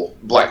accessible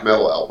black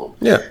metal album.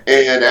 Yeah,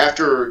 and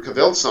after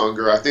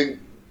Kveldsanger, I think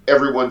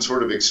everyone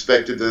sort of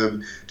expected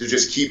them to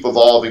just keep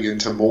evolving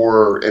into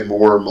more and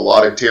more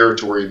melodic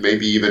territory and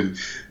maybe even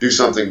do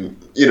something,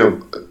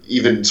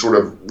 even sort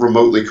of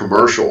remotely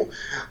commercial.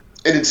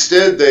 And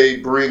instead they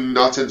bring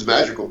Nattens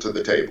Madrigal to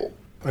the table.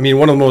 I mean,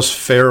 one of the most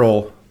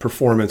feral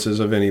performances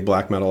of any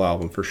black metal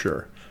album for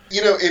sure.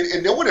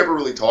 And no one ever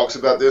really talks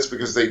about this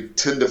because they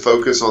tend to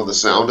focus on the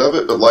sound of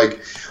it, but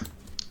like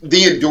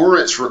the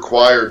endurance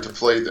required to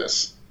play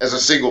this as a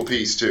single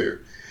piece too.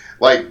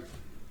 Like,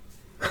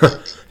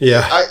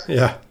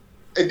 yeah.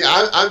 And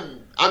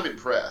I'm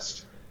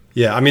impressed.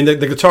 Yeah, I mean the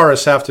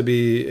guitarists have to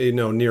be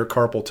near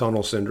carpal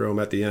tunnel syndrome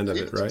at the end of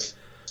it, right?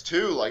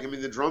 Too, like, I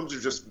mean, the drums are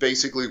just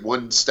basically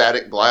one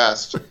static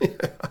blast.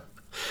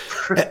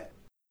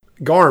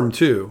 Garm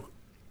too.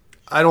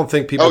 I don't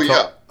think people.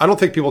 Yeah. I don't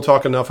think people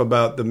talk enough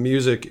about the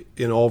music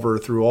in Ulver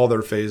through all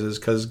their phases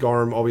because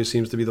Garm always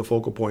seems to be the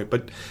focal point.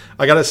 But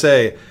I gotta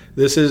say,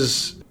 this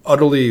is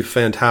utterly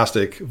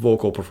fantastic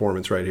vocal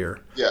performance right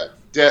here. Yeah,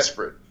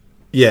 desperate.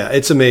 Yeah,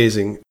 it's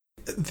amazing.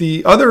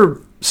 The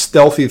other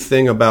stealthy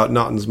thing about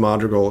Nattens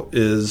Madrigal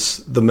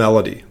is the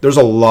melody. There's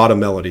a lot of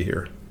melody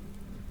here.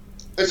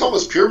 It's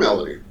almost pure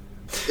melody.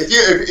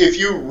 If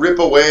you rip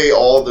away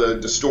all the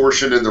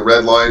distortion and the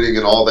redlining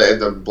and all that,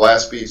 the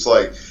blast beats,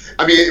 like,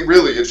 I mean,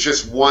 it's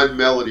just one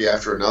melody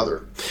after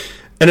another.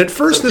 And at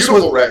first, this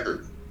was a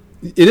record.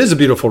 It is a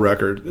beautiful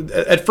record.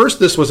 At first,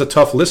 this was a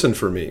tough listen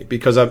for me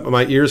because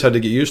my ears had to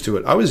get used to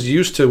it. I was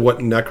used to what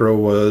Necro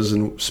was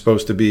and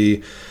supposed to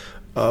be.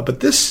 But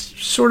this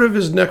sort of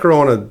is Necro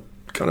on a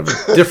kind of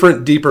a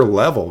different, deeper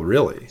level,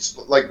 really.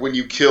 Like when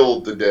you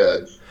killed the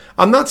dead.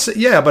 I'm not saying,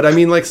 yeah, but I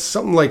mean, like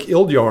something like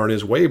Ildyarn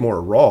is way more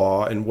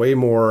raw and way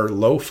more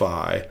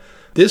lo-fi.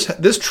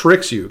 This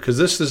tricks you because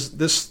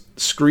this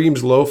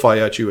screams lo-fi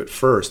at you at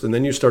first, and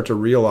then you start to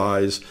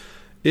realize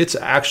it's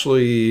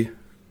actually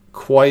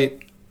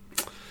quite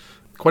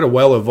a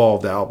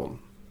well-evolved album.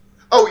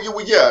 Oh,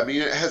 yeah. I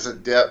mean, it has a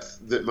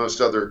depth that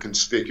most other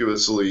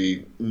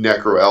conspicuously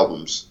Necro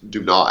albums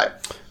do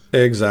not.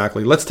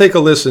 Exactly. Let's take a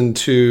listen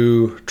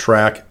to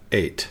track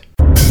 8.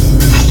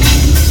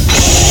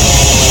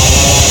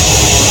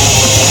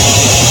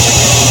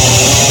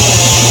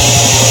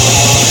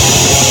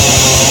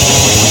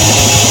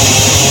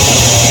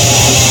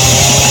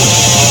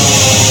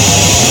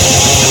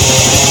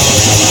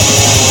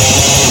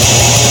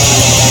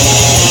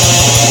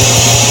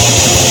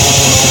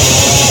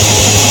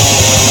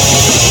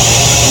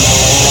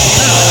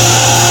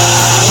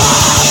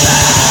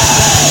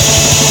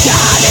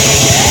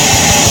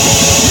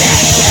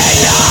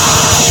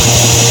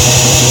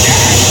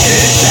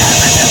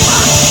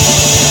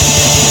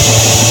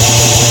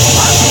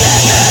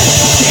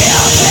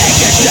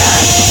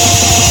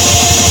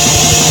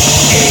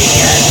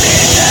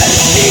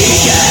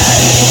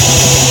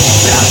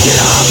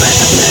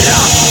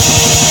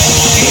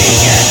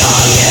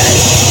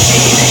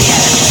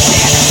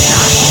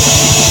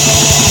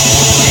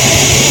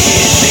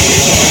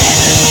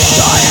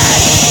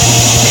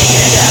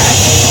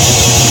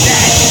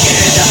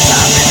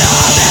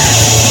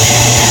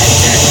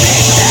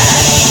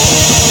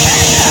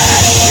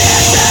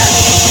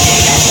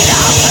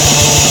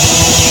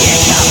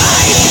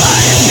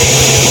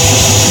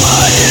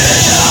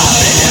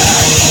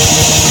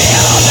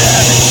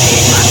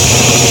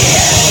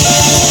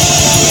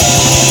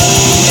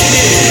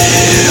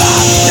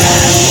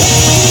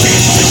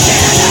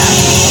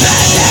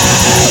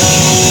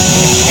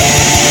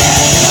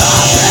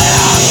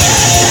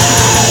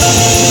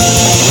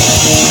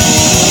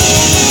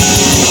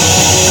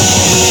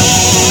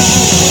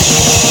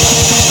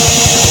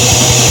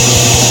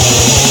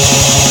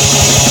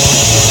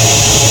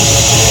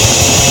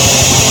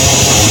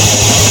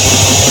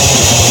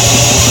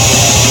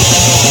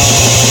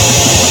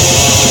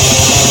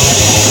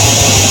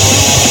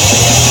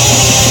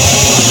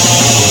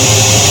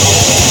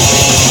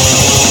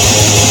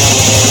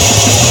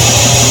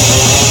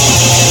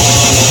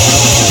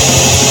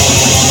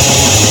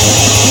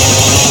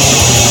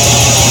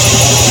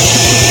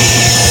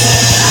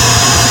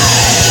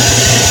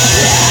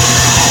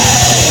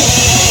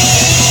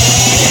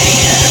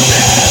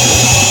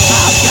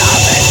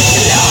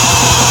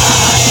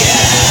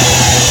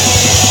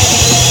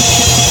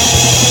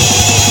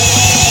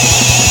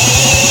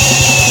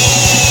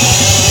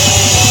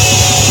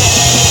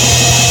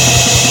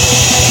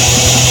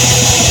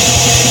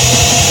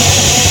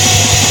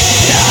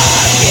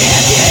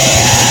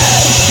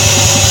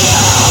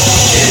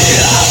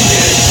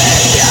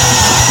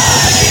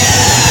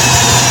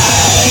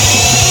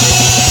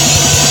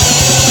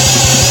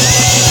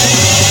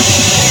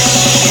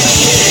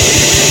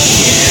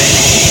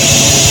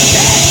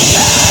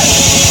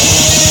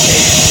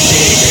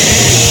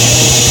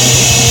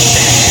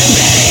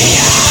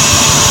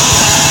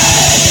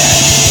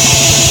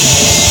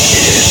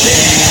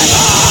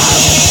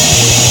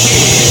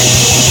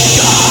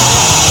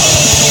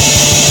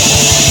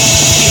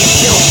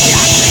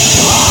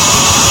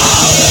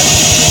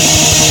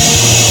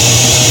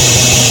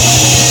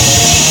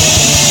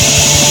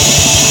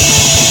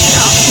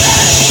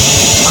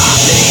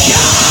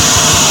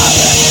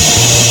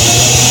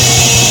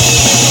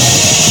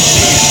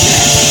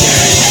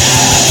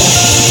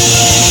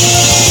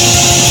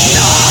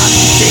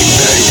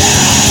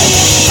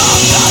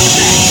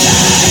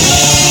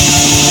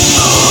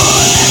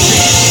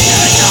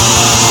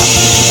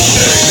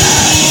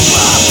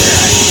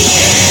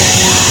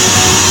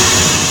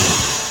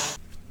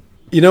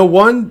 You know,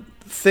 one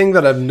thing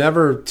that I've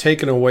never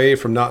taken away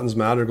from Nottingham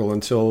Madrigal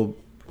until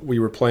we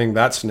were playing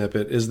that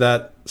snippet is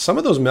that some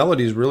of those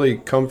melodies really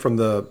come from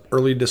the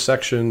early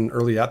Dissection,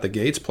 early At the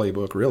Gates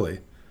playbook, really.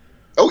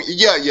 Oh,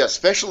 yeah,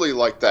 especially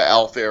like the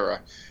Alf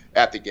era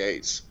At the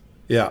Gates.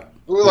 Yeah.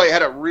 We like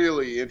had a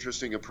really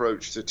interesting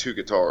approach to two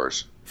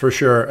guitars. For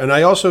sure. And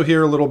I also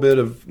hear a little bit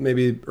of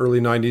maybe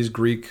early 90s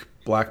Greek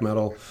black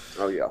metal.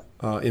 Oh, yeah.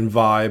 In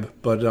vibe.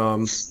 But,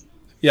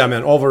 yeah,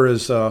 man, Ulver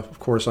is, of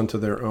course, unto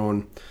their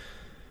own.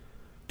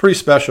 Pretty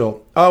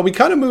special. We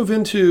kind of move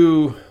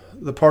into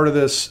the part of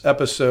this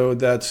episode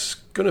that's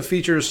going to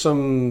feature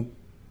some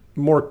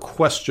more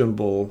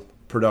questionable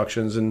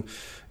productions, and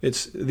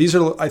these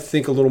are, I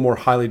think, a little more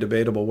highly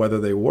debatable whether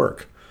they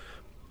work.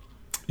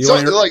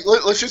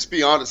 Let's just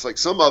be honest. Like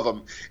some of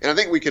them, and I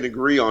think we can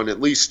agree on at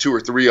least 2 or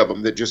 3 of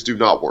them that just do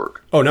not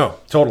work. Oh no,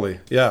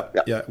 totally. Yeah.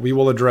 We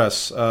will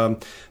address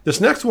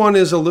this next one.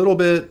 Is a little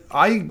bit.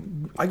 I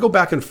go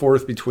back and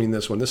forth between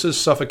this one. This is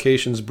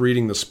Suffocation's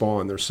 "Breeding the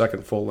Spawn," their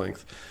second full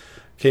length.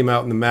 Came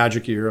out in the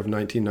magic year of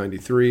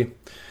 1993.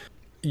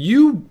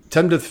 You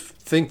tend to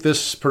think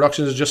this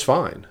production is just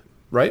fine,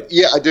 right?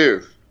 Yeah, I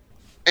do,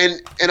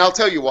 and I'll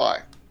tell you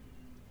why.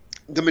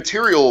 The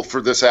material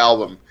for this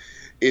album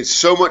is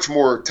so much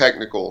more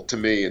technical to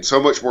me and so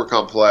much more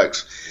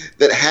complex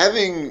that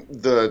having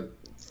the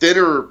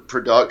thinner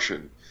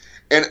production,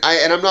 and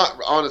I'm not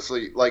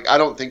honestly, like, I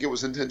don't think it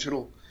was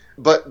intentional,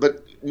 but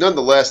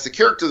nonetheless, the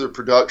character of the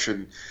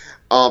production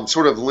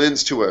sort of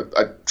lends to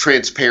a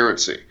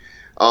transparency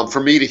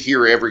for me to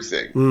hear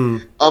everything.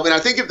 And I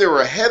think if there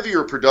were a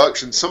heavier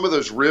production, some of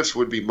those riffs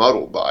would be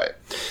muddled by it.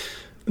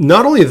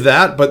 Not only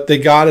that, but they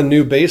got a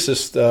new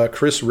bassist,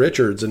 Chris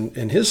Richards,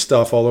 and his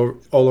stuff all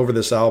over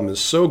this album is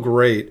so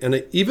great.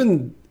 And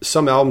even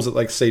some albums that,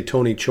 like, say,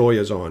 Tony Choi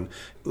is on,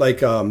 like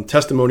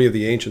Testimony of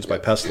the Ancients by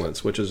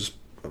Pestilence, which is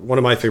one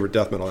of my favorite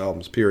death metal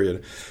albums,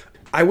 period.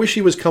 I wish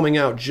he was coming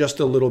out just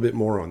a little bit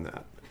more on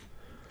that.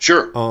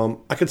 Sure.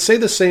 I could say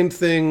the same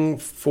thing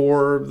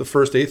for the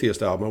first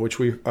Atheist album.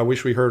 I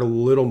wish we heard a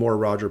little more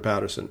Roger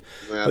Patterson.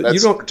 Yeah, but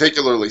that's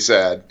particularly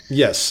sad.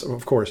 Yes,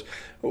 of course.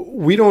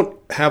 We don't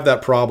have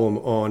that problem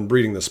on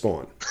Breeding the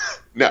Spawn.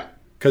 No.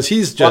 Because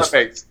he's just...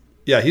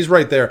 Yeah, he's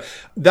right there.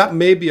 That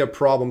may be a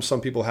problem some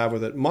people have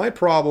with it. My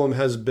problem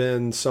has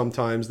been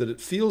sometimes that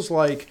it feels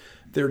like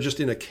they're just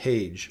in a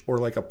cage or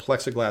like a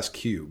plexiglass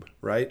cube,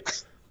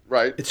 right?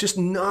 Right. It's just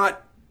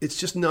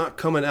not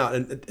coming out.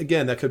 And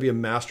again, that could be a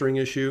mastering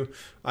issue.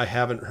 I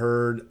haven't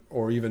heard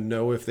or even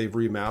know if they've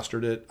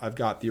remastered it. I've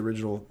got the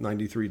original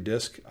 93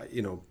 disc,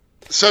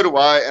 So do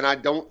I, and I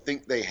don't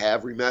think they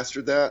have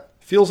remastered that.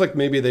 Feels like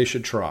maybe they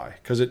should try,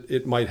 because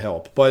it might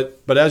help. But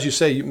as you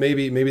say,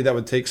 maybe that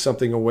would take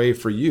something away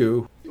for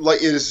you.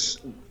 Like, it is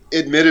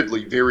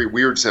admittedly very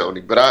weird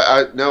sounding, but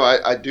I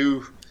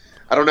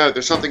don't know.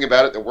 There's something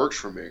about it that works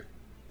for me.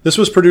 This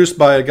was produced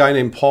by a guy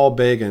named Paul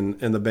Bagan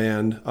and the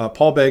band.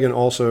 Paul Bagan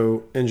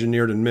also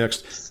engineered and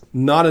mixed.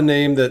 Not a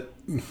name that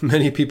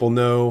many people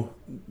know.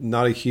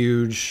 Not a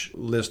huge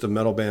list of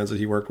metal bands that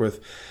he worked with.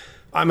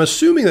 I'm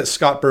assuming that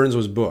Scott Burns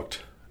was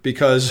booked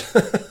because...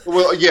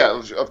 Well,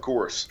 yeah, of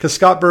course. Because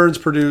Scott Burns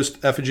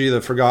produced Effigy of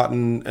the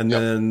Forgotten and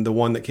then the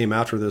one that came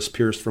after this,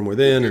 Pierced from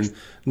Within, and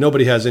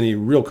nobody has any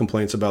real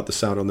complaints about the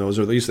sound on those,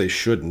 or at least they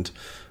shouldn't.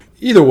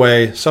 Either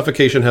way,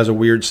 Suffocation has a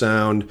weird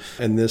sound,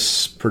 and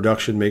this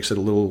production makes it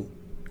a little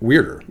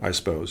weirder, I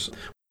suppose.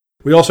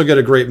 We also get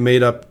a great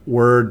made-up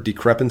word,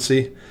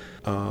 decrepancy.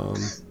 And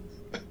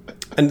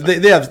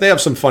they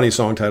have some funny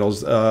song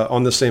titles.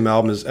 On the same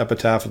album is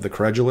Epitaph of the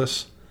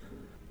Credulous.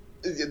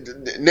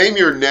 Name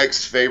your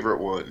next favorite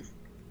one.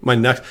 My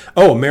next...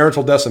 Oh,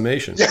 Marital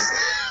Decimation.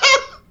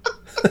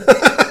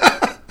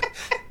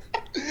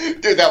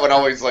 Dude, that one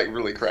always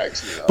really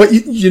cracks me up. But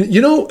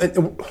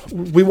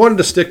we wanted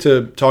to stick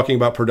to talking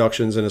about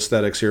productions and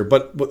aesthetics here,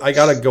 but I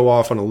got to go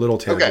off on a little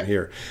tangent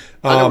here.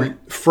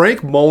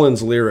 Frank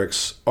Mullen's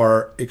lyrics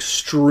are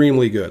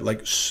extremely good.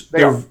 Like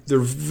they're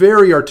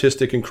very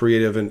artistic and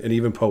creative and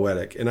even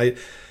poetic. And I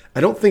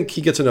don't think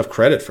he gets enough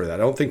credit for that.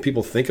 I don't think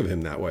people think of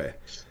him that way.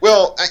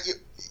 Well,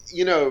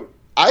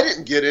 I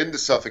didn't get into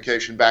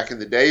Suffocation back in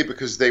the day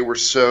because they were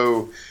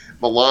so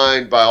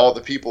maligned by all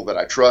the people that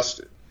I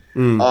trusted.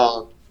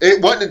 It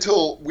wasn't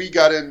until we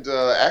got into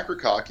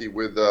Akrakoki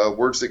with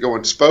Words That Go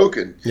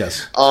Unspoken.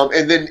 Yes.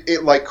 And then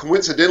it,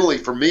 coincidentally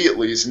for me at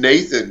least,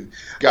 Nathan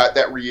got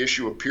that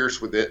reissue of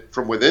Pierce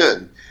from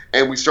Within,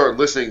 and we started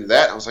listening to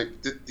that. And I was like,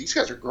 these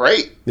guys are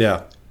great.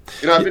 Yeah.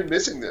 I've been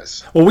missing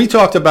this. Well, we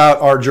talked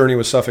about our journey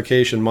with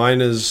Suffocation.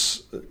 Mine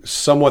is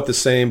somewhat the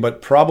same,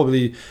 but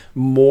probably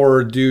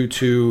more due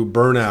to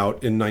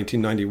burnout in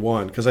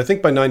 1991. Because I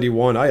think by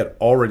 91, I had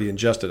already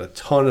ingested a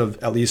ton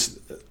of, at least,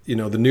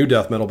 the new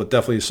death metal, but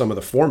definitely some of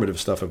the formative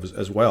stuff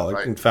as well.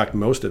 Right. In fact,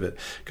 most of it,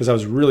 because I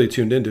was really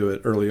tuned into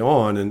it early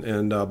on.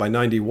 And by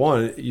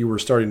 91, you were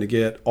starting to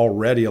get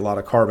already a lot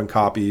of carbon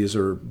copies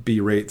or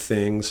B-rate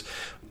things.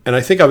 And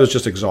I think I was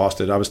just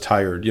exhausted. I was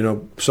tired,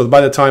 So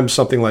by the time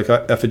something like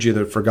Effigy of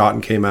the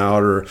Forgotten came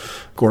out or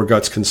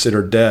Gorguts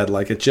Considered Dead,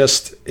 I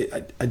just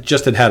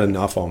had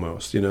enough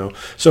almost,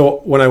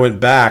 So when I went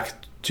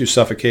back to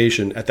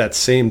Suffocation at that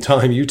same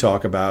time you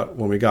talk about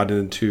when we got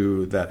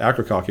into that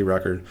Akrakoki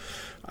record,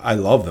 I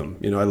love them.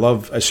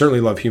 I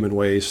certainly love Human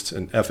Waste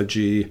and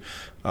Effigy.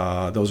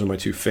 Those are my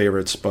two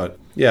favorites. But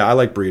yeah, I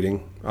like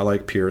Breeding. I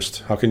like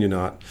Pierced. How can you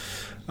not?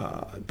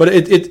 But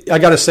I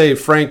got to say,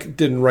 Frank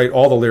didn't write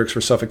all the lyrics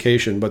for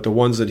Suffocation, but the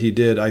ones that he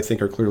did, I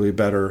think, are clearly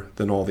better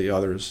than all the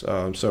others.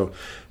 So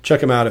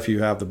check him out if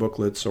you have the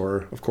booklets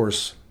or, of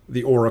course,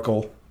 the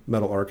Oracle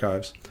Metal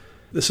Archives.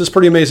 This is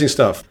pretty amazing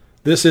stuff.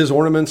 This is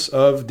Ornaments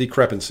of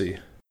Decrepancy.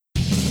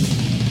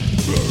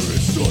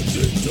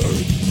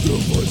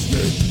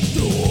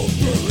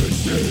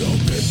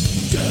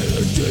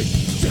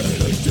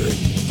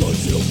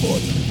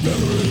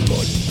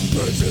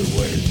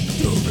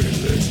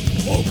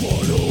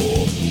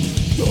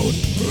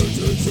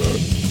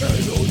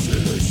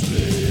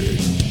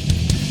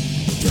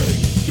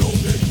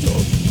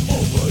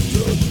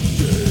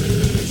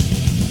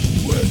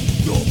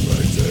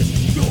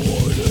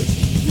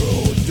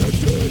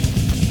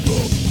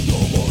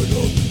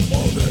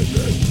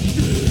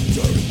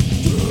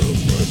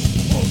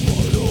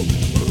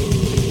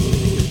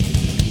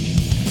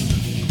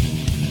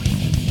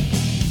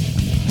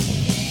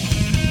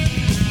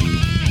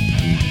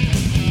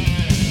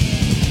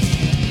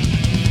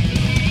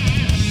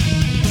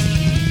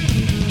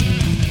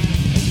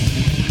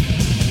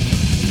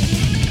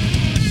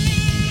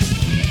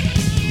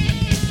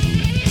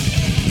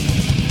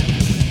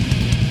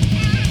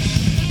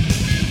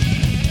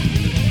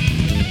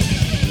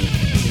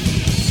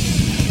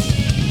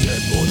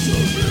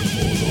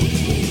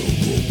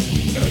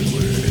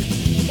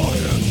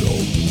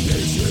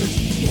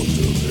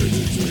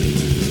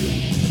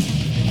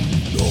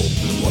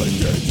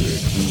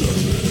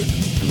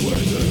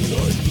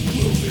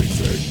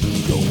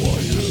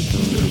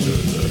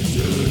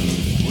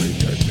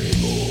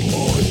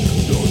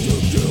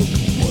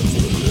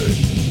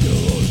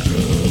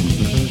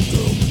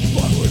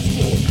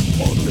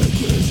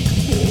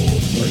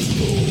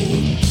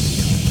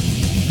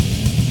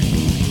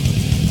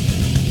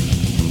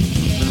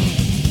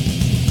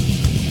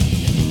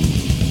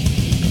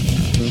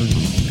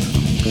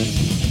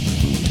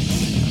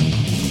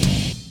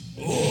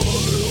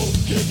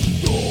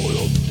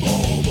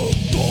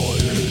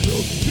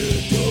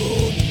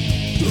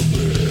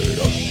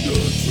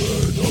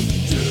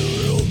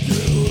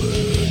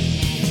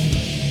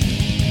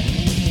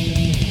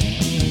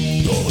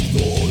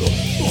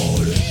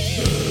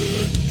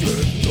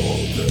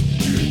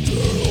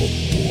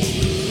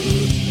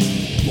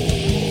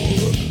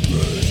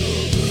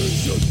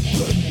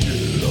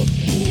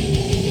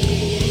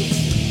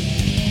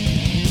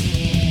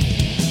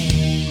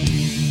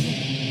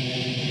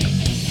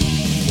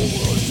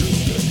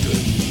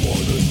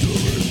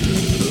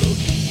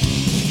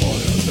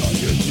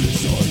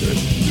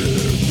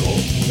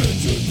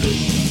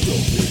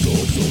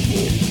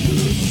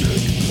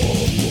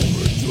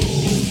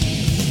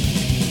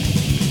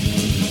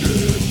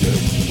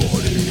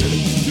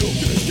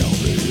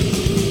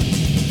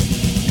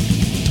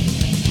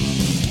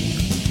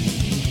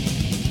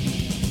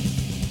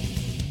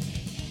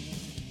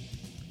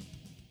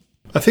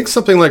 think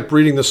something like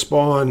Breeding the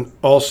Spawn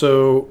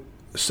also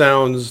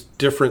sounds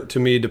different to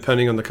me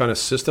depending on the kind of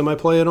system I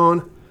play it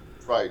on.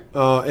 Right.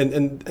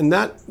 And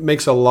that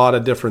makes a lot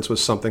of difference with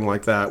something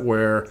like that,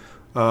 where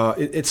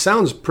it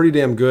sounds pretty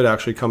damn good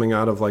actually coming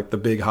out of like the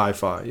big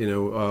hi-fi.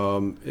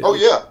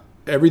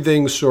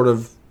 Everything sort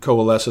of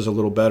coalesces a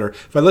little better.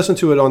 If I listen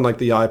to it on like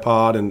the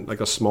iPod and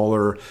like a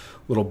smaller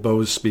little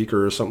Bose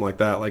speaker or something like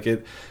that, like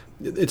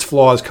its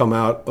flaws come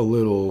out a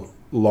little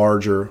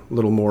larger, a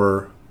little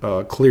more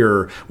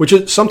clearer, which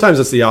is sometimes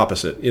it's the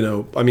opposite.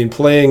 I mean,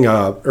 playing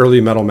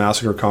early Metal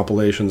Massacre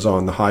compilations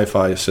on the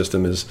hi-fi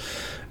system is,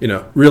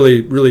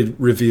 really, really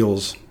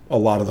reveals a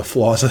lot of the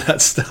flaws of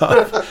that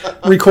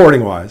stuff,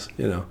 recording-wise,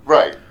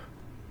 Right.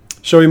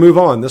 Shall we move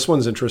on? This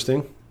one's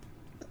interesting.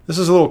 This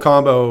is a little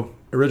combo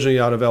originally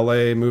out of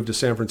L.A., moved to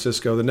San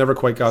Francisco. They never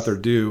quite got their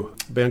due.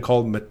 A band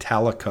called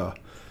Metallica.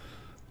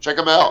 Check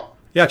them out.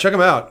 Yeah, check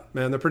them out,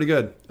 man. They're pretty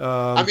good.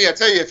 I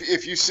tell you,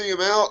 if you see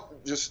them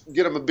out, just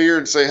get them a beer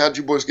and say, how'd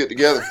you boys get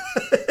together?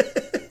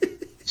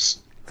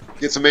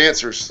 Get some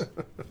answers.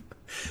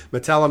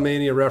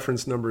 Metalomania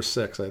reference number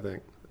 6, I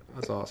think.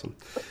 That's awesome.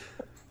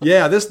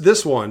 Yeah,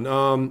 this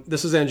one.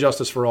 This is And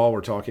Justice for All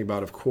we're talking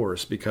about, of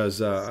course,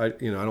 because I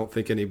don't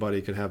think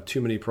anybody can have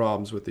too many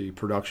problems with the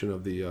production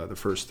of the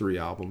first 3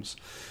 albums.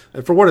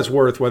 And for what it's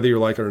worth, whether you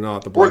like it or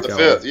not, the Black Album,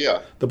 5th,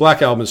 yeah. The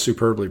Black Album is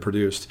superbly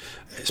produced,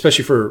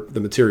 especially for the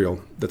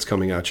material that's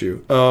coming at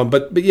you.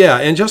 But yeah,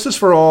 And Justice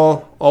for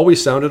All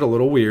always sounded a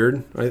little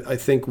weird. I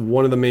think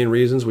one of the main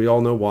reasons, we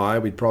all know why,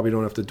 we probably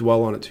don't have to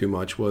dwell on it too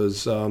much,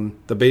 was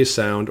the bass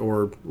sound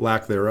or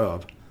lack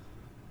thereof.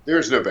 There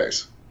is no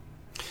bass.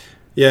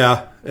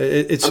 Yeah,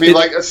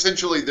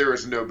 essentially there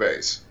is no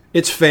bass.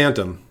 It's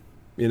phantom,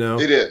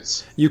 It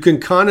is. You can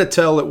kind of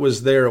tell it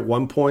was there at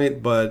one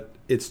point, but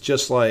it's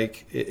just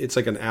like it's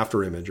like an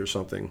after image or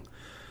something.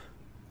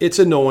 It's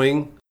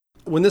annoying.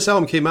 When this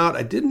album came out,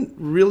 I didn't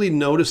really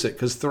notice it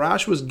because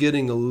thrash was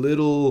getting a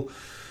little,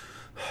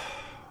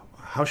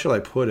 how should I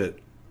put it?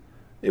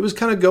 It was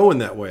kind of going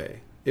that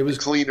way. It was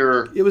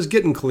cleaner. It was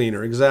getting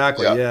cleaner,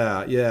 exactly.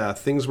 Yeah.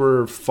 Things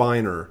were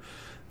finer.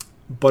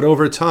 But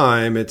over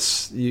time,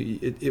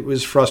 it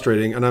was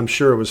frustrating, and I'm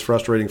sure it was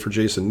frustrating for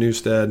Jason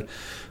Newsted.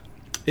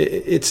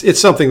 It's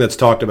something that's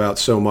talked about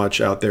so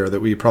much out there that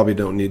we probably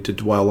don't need to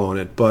dwell on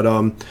it.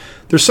 But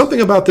there's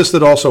something about this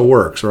that also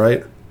works,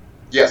 right?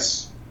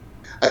 Yes.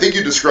 I think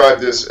you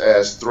described this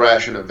as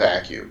thrash in a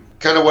vacuum.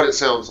 Kind of what it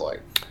sounds like.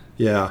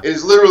 Yeah. It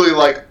is literally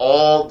like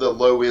all the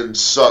low end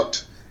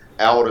sucked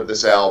out of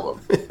this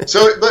album.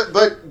 So,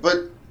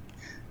 but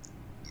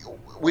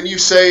when you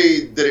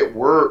say that it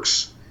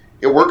works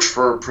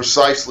for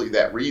precisely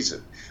that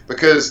reason,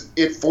 because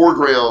it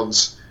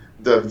foregrounds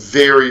the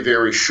very,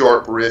 very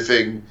sharp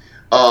riffing,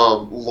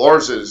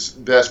 Lars's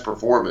best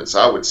performance,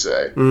 I would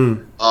say.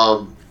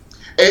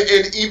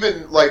 And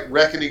even like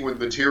reckoning with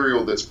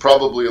material that's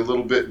probably a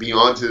little bit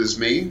beyond his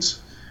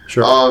means.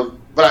 Sure.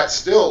 But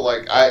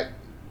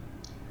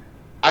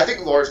I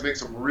think Lars makes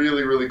some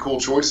really, really cool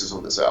choices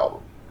on this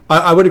album.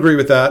 I would agree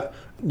with that.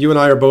 You and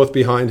I are both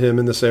behind him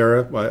in this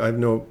era. I have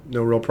no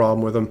real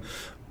problem with him.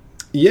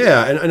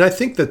 Yeah, and I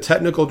think the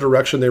technical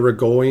direction they were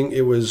going,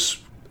 it was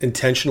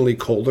intentionally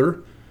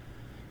colder.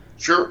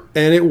 Sure.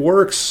 And it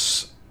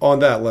works on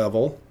that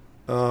level.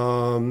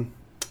 And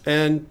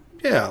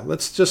yeah,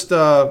 let's just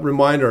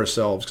remind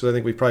ourselves, because I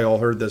think we've probably all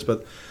heard this,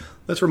 but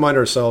let's remind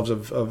ourselves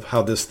of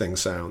how this thing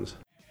sounds.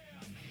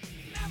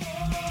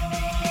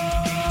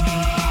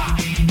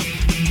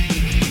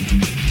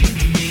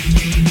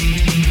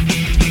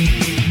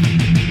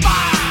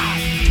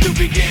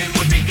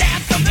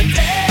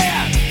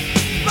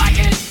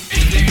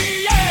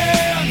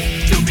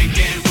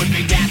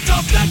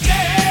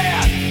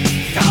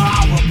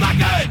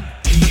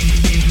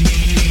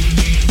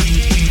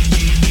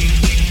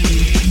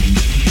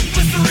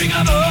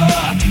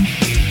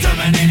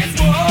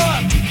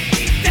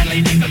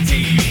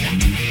 Nicotine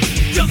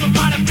kills a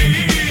lot of me.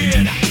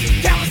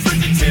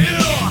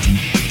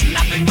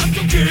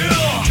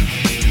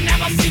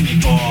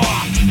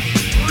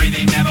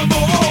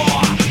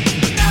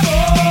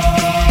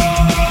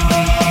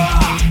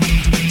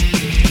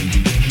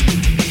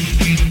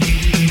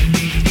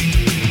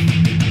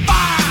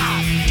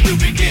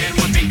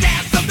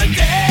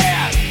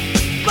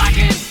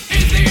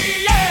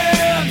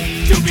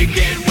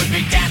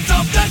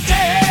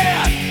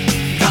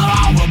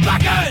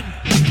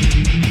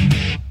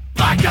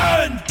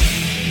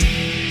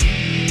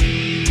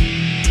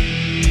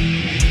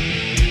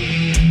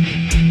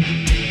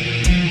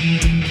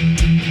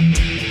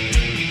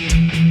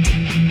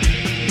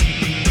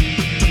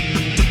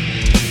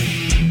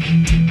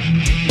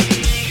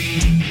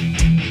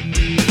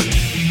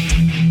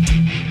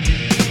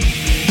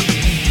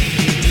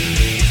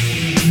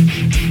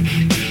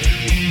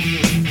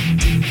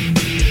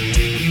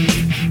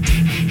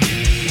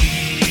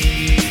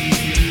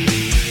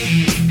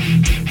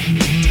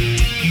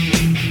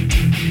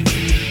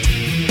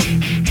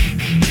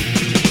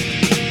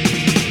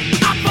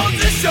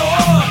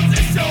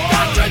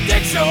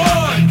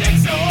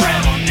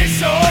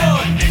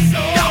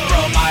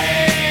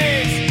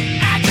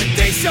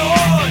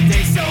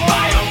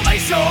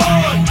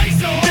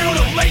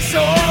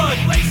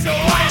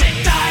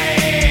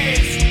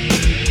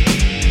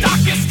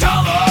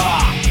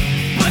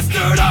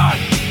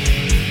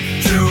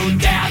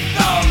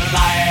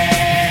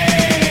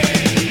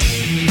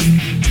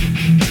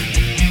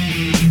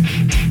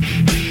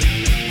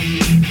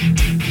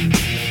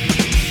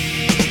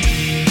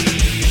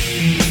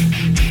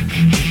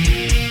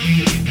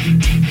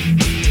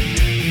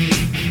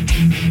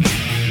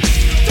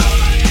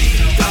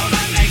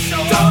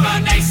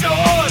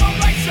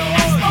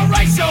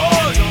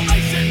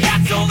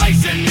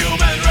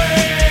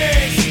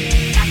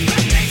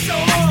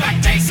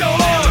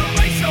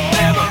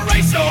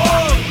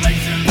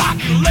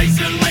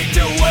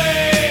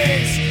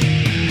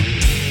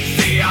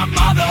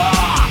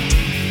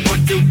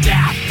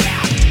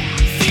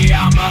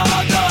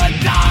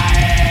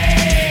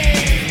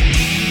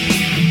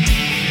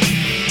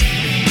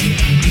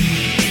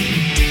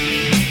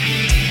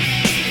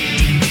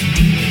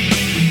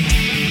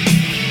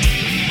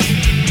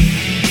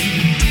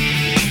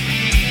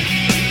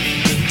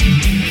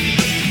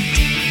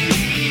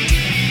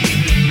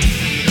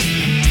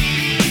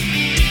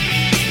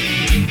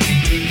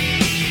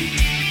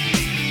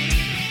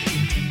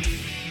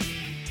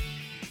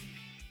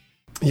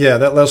 Yeah,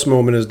 that last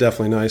moment is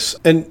definitely nice.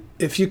 And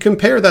if you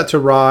compare that to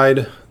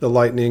Ride the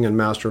Lightning and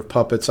Master of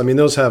Puppets, I mean,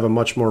 those have a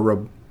much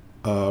more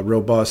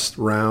robust,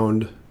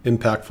 round,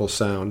 impactful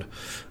sound.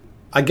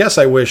 I guess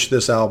I wish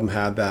this album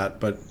had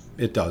that, but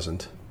it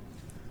doesn't.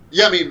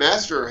 Yeah, I mean,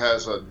 Master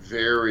has a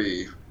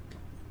very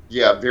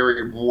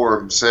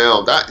warm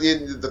sound.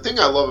 And the thing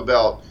I love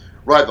about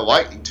Ride the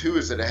Lightning, too,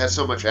 is that it has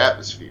so much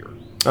atmosphere.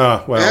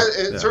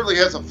 It certainly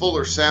has a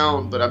fuller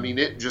sound, but I mean,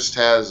 it just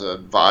has a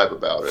vibe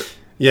about it.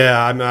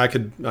 Yeah, I mean, I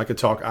could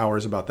talk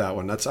hours about that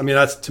one. That's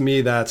to me,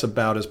 that's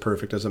about as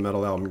perfect as a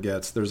metal album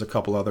gets. There's a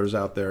couple others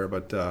out there,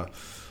 but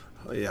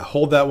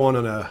hold that one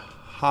on a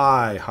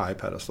high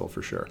pedestal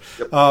for sure.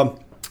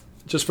 Yep.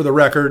 Just for the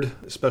record,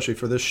 especially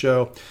for this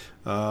show,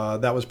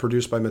 that was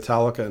produced by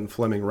Metallica and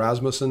Flemming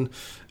Rasmussen,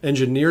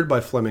 engineered by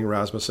Flemming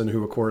Rasmussen,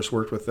 who, of course,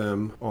 worked with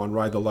them on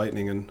Ride the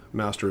Lightning and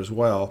Master as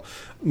well,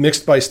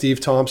 mixed by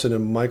Steve Thompson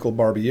and Michael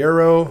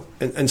Barbiero,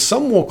 and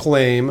some will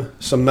claim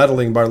some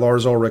meddling by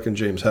Lars Ulrich and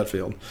James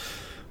Hetfield.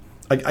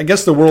 I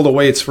guess the world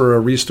awaits for a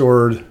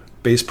restored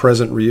bass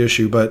present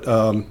reissue, but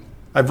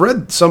I've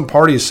read some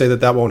parties say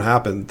that won't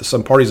happen,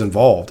 some parties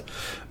involved,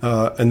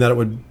 and that it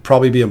would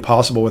probably be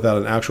impossible without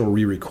an actual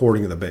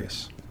re-recording of the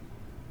bass.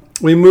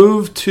 We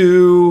move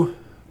to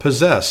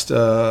Possessed,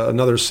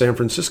 another San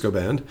Francisco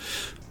band.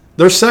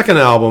 Their second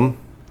album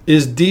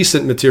is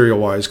decent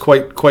material-wise,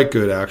 quite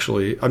good,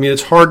 actually. I mean,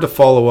 it's hard to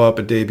follow up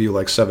a debut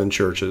like Seven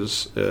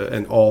Churches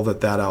and all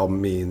that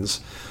album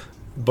means.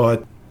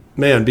 But,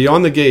 man,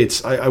 Beyond the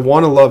Gates, I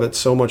want to love it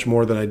so much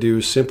more than I do,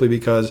 simply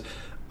because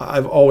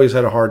I've always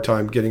had a hard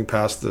time getting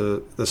past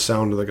the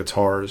sound of the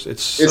guitars. It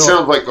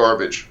sounds like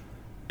garbage.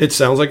 It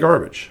sounds like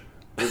garbage.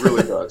 It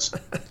really does.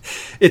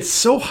 It's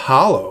so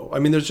hollow. I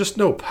mean, there's just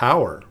no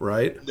power,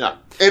 right? Yeah.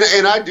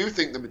 And I do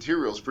think the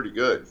material is pretty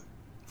good.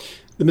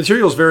 The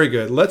material is very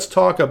good. Let's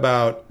talk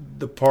about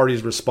the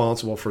parties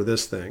responsible for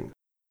this thing.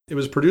 It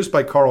was produced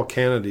by Carl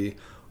Kennedy,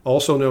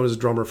 also known as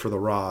drummer for the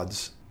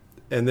Rods,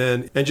 and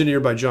then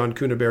engineered by John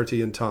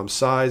Cuniberti and Tom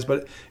Size.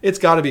 But it's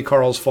got to be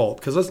Carl's fault,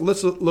 because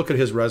let's look at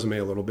his resume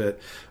a little bit.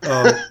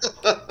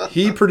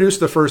 He produced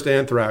the first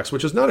Anthrax,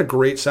 which is not a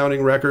great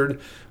sounding record,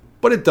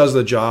 but it does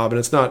the job, and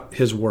it's not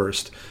his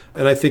worst.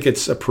 And I think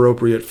it's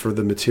appropriate for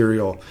the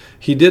material.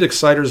 He did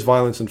Exciters,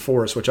 Violence, and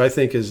Force, which I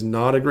think is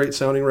not a great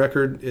sounding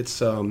record. It's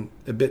a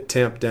bit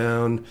tamped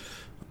down,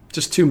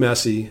 just too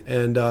messy,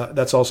 and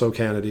that's also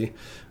Kennedy.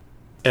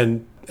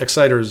 And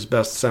Exciters'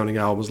 best sounding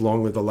album is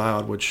Long Live the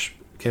Loud, which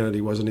Kennedy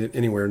wasn't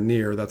anywhere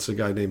near. That's a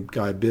guy named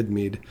Guy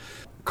Bidmead.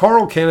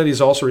 Carl Kennedy is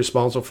also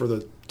responsible for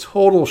the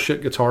total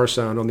shit guitar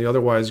sound on the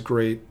otherwise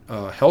great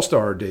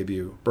Hellstar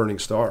debut, Burning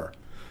Star,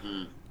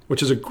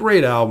 which is a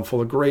great album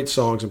full of great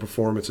songs and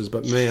performances,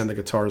 but man, the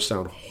guitars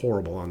sound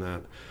horrible on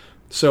that.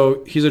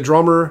 So he's a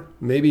drummer.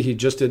 Maybe he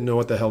just didn't know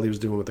what the hell he was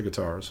doing with the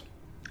guitars.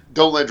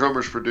 Don't let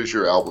drummers produce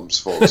your albums,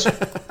 folks.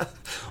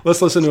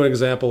 Let's listen to an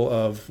example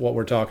of what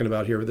we're talking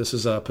about here. This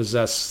is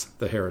Possess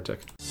the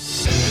Heretic.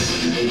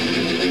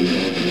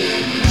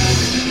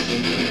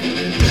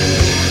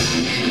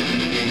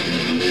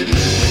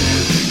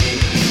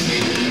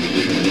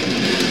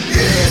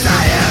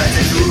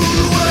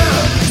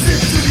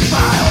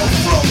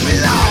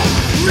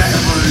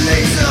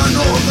 Revelation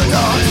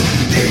orthodox,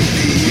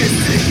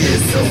 atheistic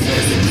is so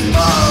missing.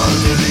 All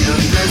to the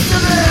abyss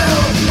of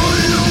hell,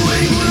 only the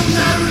wing will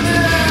never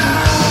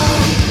know.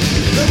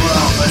 The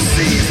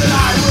prophecies that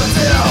I will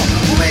tell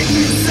will make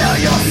you sell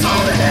your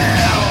soul to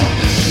hell.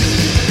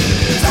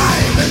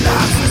 Time and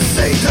not with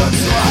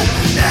Satan's rod,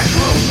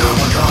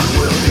 Necronomicon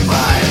will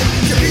divide.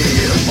 To be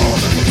the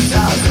multiple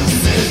styles of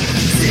sin,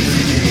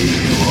 secretly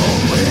you will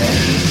win.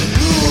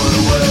 Rule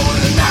the world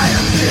with a night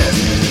of this.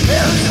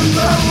 There's a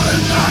love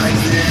will not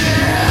exist.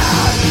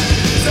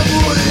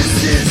 Someone is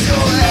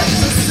your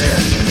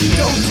exorcist.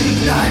 Don't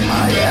deny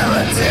my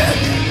heretic.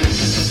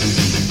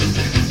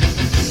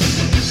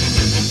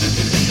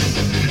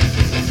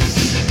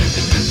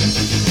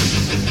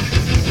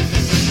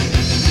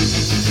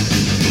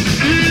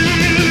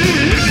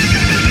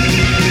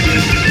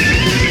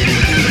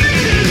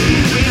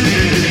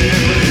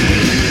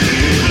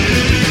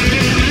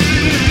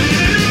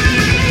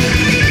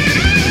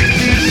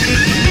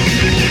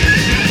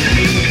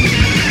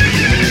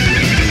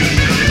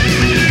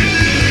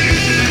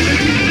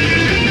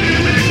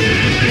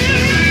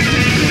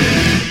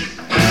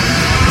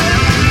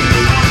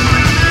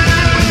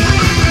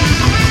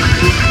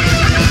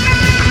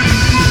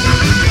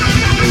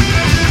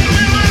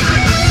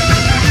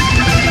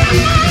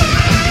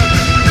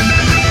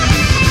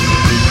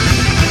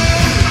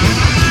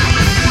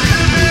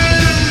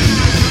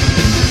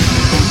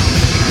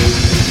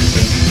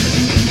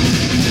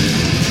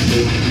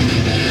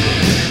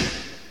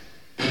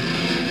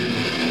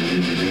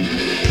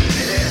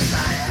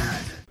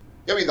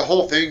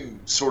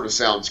 Sort of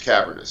sounds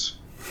cavernous.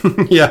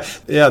 yeah.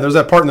 There's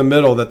that part in the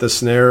middle that the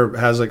snare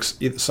has like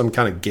some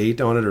kind of gate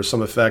on it or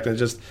some effect, and it's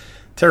just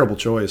terrible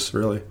choice,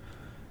 really.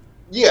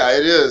 Yeah,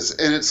 it is,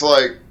 and it's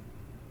like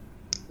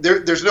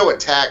there's no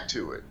attack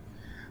to it.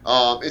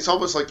 It's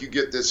almost like you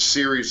get this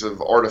series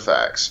of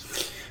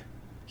artifacts.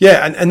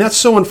 Yeah, and that's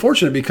so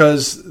unfortunate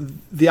because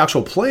the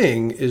actual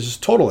playing is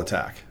total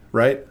attack,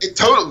 right? It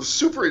totally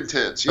super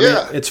intense. Yeah,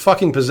 I mean, it's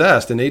fucking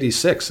Possessed in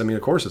 '86. I mean,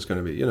 of course it's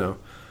going to be,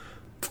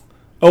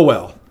 Oh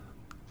well,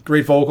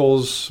 great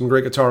vocals, some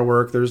great guitar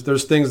work.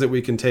 There's things that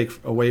we can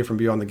take away from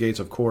Beyond the Gates,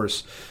 of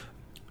course,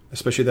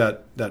 especially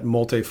that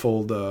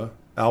multi-fold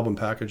album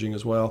packaging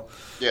as well.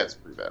 Yeah, it's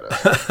pretty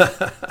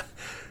badass.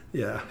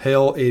 Yeah,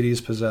 hail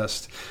 '80s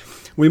Possessed.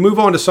 We move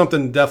on to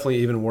something definitely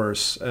even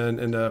worse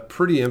and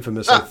pretty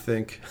infamous, I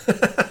think.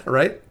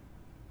 Right?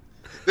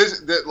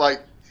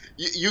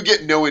 You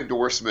get no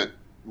endorsement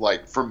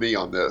from me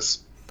on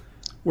this.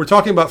 We're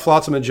talking about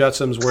Flotsam and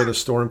Jetsams, Where the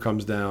Storm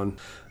Comes Down.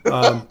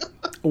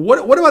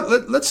 What about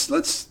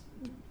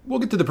we'll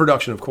get to the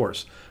production, of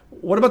course.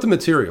 What about the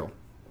material?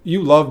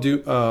 You love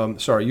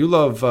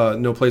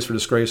No Place for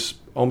Disgrace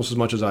almost as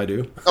much as I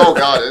do. Oh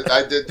God,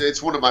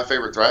 it's one of my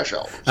favorite thrash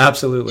albums.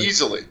 Absolutely,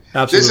 easily.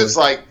 Absolutely. This is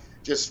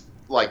just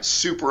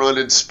super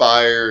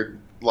uninspired.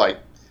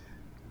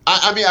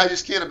 I mean, I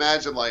just can't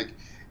imagine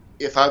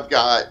if I've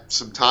got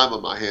some time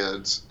on my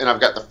hands and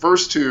I've got the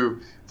first two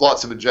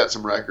Flotsam and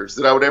Jetsam records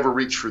that I would ever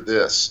reach for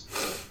this.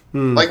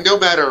 No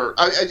matter,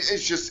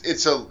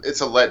 it's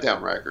a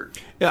letdown record.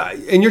 Yeah,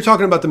 and you're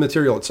talking about the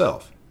material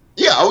itself.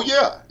 Yeah. Oh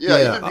yeah.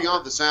 Even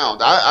beyond the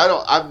sound,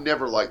 I've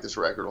never liked this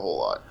record a whole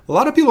lot. A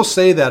lot of people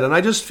say that, and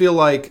I just feel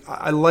like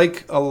I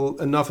like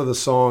enough of the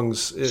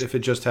songs if it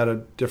just had a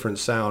different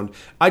sound.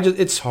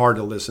 It's hard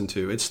to listen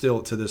to. It's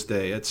still to this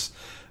day.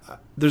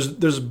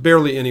 There's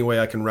barely any way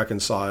I can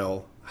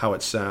reconcile how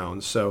it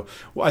sounds. So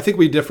I think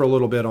we differ a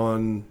little bit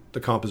on the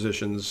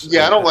compositions.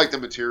 Yeah, I don't like the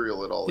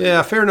material at all. Yeah,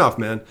 either. Fair enough,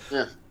 man.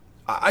 Yeah.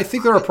 I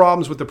think there are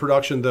problems with the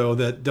production though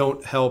that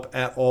don't help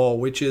at all,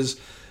 which is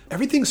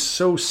everything's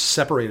so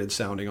separated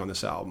sounding on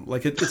this album.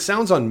 It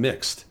sounds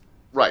unmixed.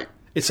 Right.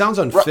 It sounds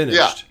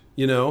unfinished.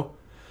 Yeah.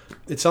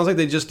 It sounds like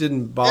they just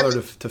didn't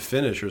bother to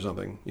finish or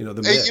something. The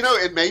mix.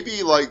 It may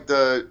be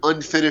the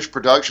unfinished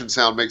production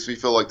sound makes me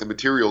feel like the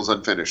material's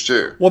unfinished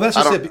too. Well, that's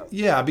just it.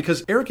 Yeah,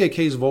 because Eric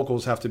A.K's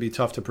vocals have to be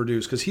tough to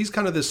produce because he's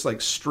kind of this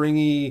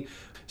stringy,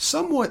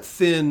 somewhat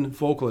thin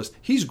vocalist.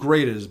 He's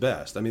great at his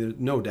best. I mean, there's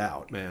no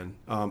doubt, man.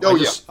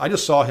 I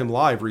just saw him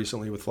live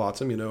recently with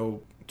Flotsam,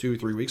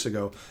 2-3 weeks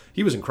ago.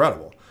 He was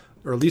incredible,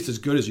 or at least as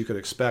good as you could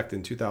expect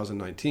in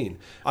 2019.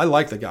 I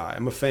like the guy.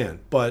 I'm a fan.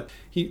 But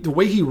the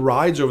way he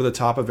rides over the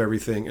top of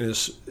everything and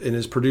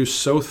is produced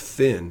so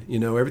thin,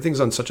 everything's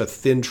on such a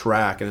thin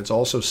track and it's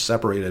all so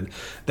separated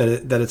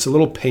that it's a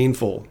little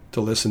painful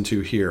to listen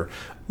to here.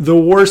 The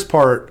worst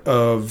part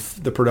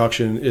of the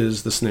production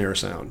is the snare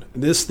sound.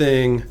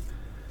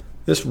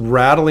 This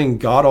rattling,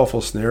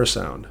 god-awful snare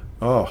sound.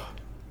 Oh.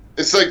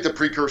 It's like the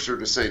precursor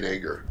to Saint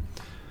Anger.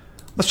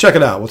 Let's check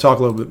it out. We'll talk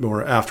a little bit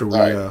more after we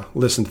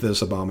listen to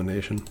this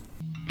abomination.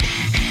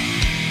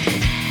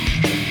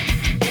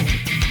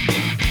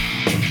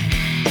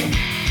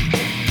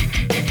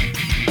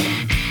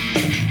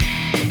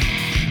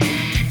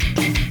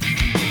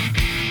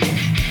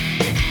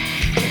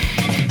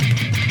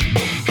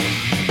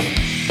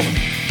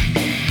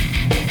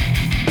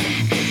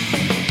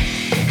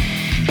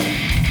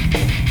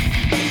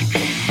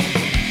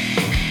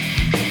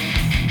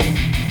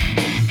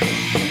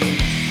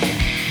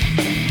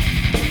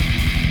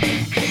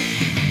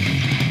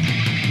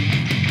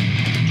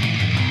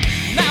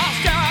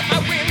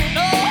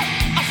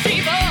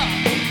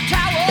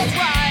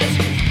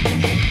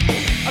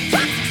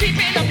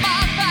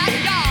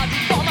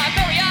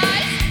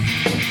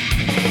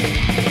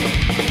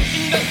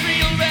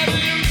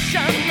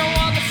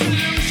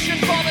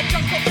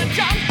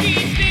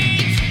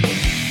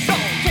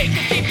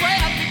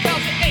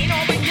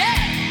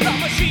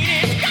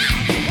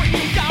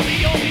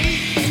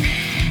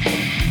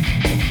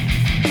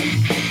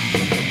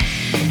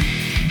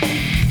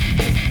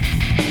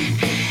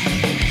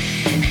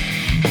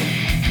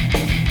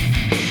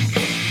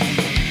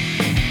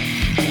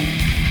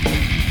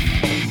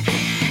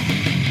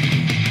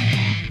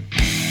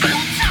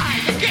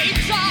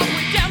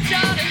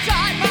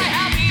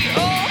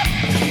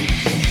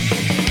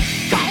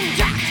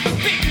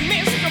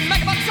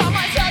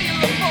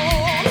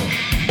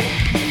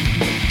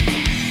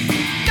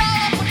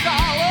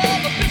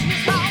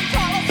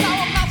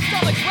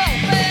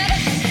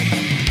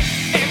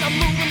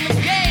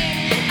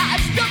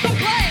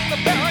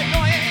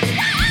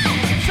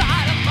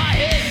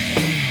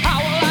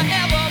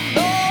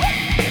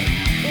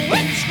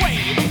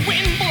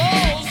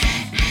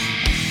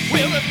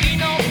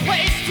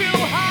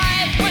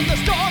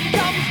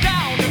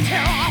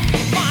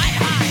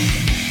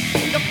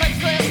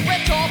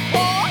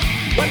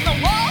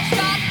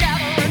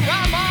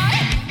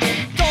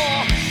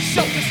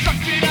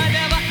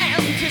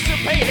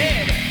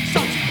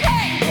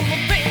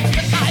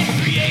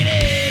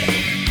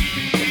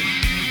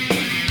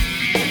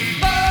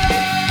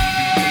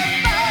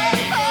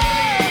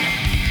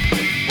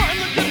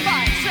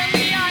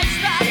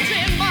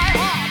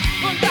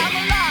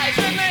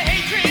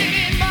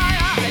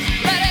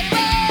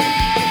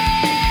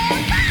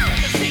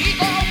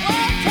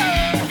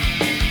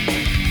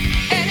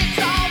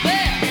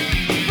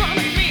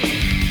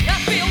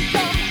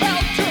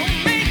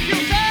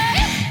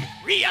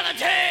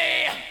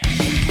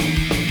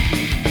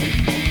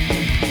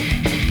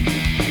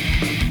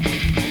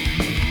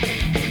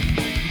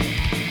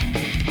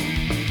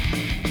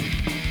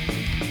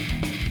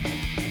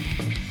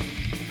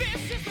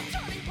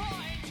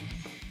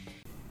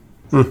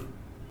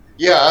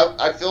 Yeah,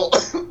 I feel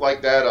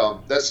like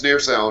that. That snare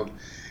sound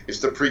is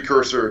the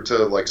precursor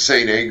to like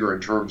Saint Anger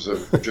in terms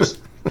of just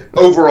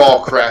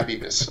overall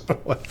crappiness.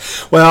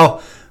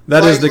 Well,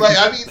 that is the.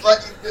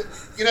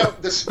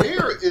 The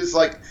snare is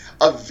like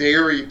a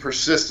very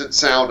persistent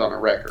sound on a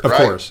record, Of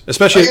right? course,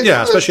 especially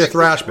especially a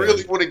thrash band.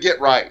 Really want to get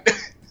right.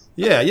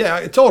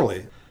 Yeah,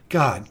 totally.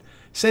 God,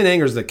 Saint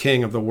Anger is the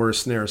king of the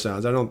worst snare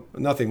sounds.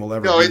 Nothing will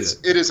ever. No, beat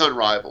it is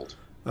unrivaled.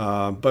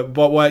 But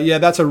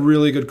that's a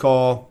really good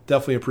call.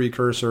 Definitely a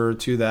precursor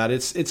to that.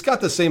 It's got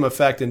the same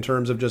effect in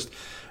terms of just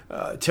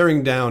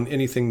tearing down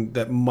anything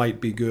that might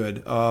be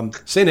good.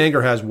 Saint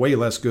Anger has way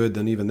less good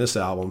than even this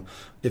album,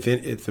 if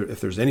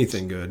there's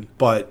anything good.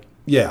 But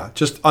yeah,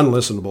 just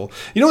unlistenable.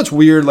 You know what's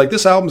weird? Like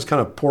this album's kind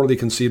of poorly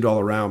conceived all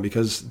around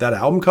because that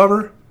album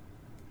cover.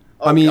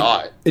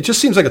 God. It just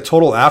seems like a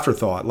total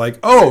afterthought. Like,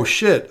 oh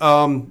shit,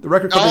 the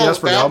record company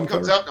asked for an album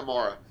comes cover. out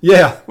tomorrow.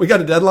 Yeah, we got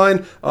a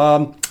deadline.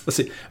 Let's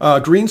see,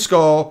 green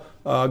skull,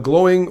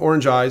 glowing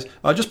orange eyes.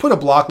 Just put a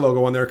block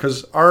logo on there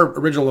because our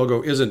original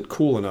logo isn't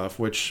cool enough,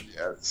 which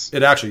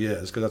it actually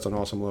is because that's an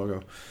awesome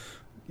logo.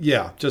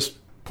 Yeah, just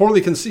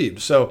poorly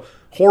conceived. So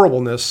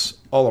horribleness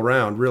all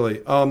around,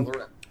 really.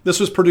 This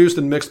was produced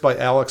and mixed by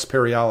Alex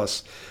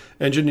Perialis,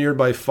 engineered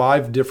by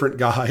 5 different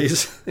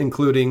guys,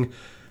 including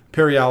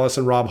Perialis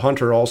and Rob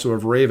Hunter, also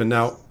of Raven.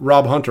 Now,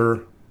 Rob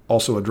Hunter,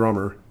 also a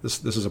drummer.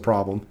 This is a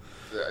problem.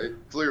 Yeah,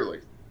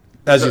 clearly.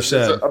 As you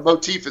said. A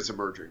motif is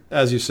emerging.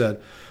 As you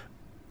said.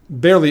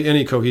 Barely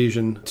any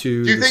cohesion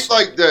to... Do you think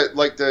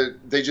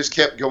they just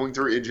kept going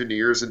through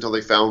engineers until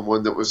they found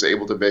one that was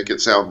able to make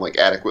it sound like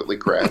adequately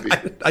crappy?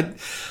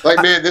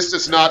 Man, this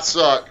does not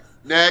suck.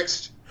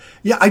 Next.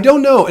 Yeah, I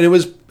don't know. And it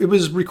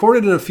was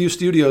recorded in a few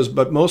studios,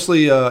 but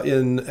mostly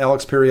in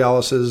Alex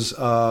Perialis'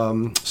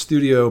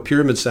 studio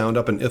Pyramid Sound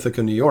up in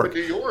Ithaca, New York. New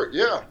York,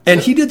 yeah.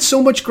 And he did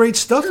so much great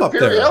stuff up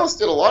there. Perialis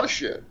did a lot of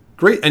shit.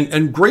 Great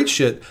and great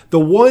shit. The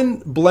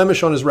one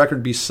blemish on his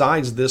record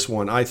besides this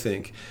one, I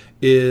think,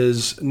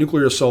 is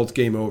Nuclear Assault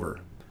Game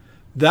Over.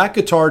 That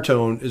guitar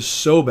tone is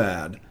so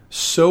bad,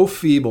 so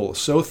feeble,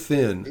 so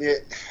thin.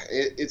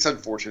 It's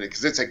unfortunate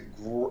because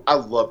I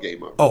love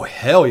Game Over. Oh,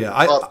 hell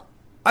yeah.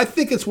 I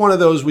think it's one of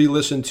those we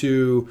listen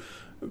to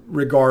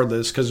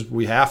regardless because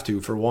we have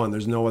to, for one.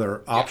 There's no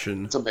other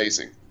option. It's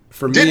amazing.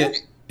 For me,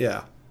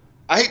 yeah.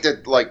 I hate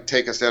to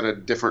take us down a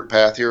different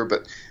path here,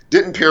 but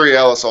didn't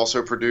Perialis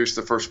also produce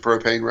the first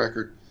Propane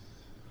record?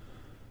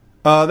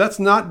 That's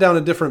not down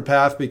a different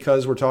path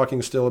because we're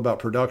talking still about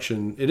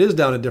production. It is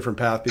down a different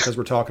path because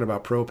we're talking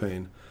about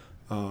Propane.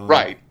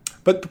 Right.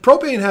 But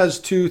Propane has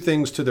 2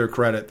 things to their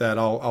credit that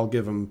I'll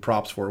give them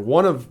props for.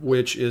 One of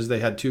which is they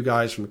had 2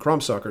 guys from the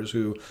Crumbsuckers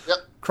who... Yep.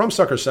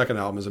 Crumbsuckers' second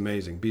album is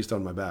amazing, Beast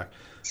on My Back.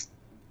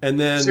 And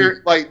then...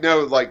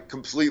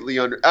 completely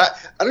under... I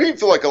don't even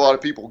feel like a lot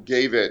of people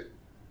gave it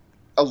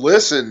a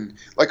listen,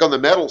 on the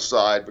metal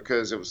side,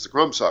 because it was the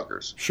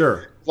Crumbsuckers.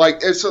 Sure.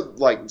 It's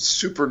a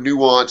super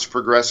nuanced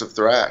progressive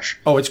thrash.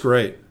 Oh, it's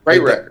great.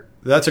 Great record.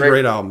 That's a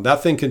great album.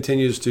 That thing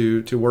continues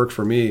to work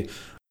for me.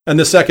 And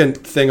the second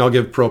thing I'll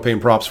give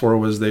Propane props for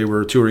was they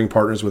were touring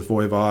partners with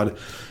Voivod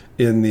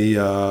in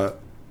the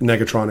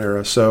Negatron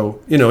era.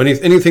 So,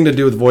 anything to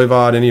do with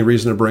Voivod, any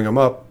reason to bring them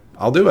up,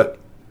 I'll do it.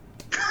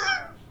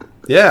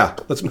 Yeah,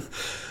 let's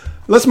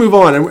move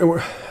on.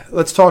 And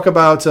let's talk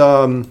about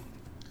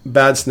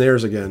bad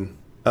snares again.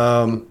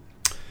 The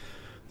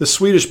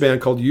Swedish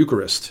band called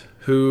Eucharist,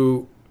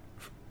 who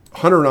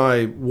Hunter and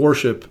I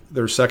worship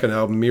their second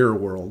album, Mirror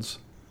Worlds,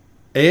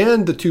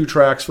 and the 2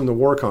 tracks from the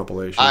War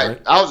compilation.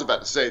 Right? I was about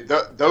to say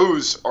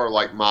those are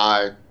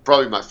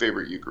probably my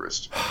favorite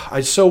Eucharist. I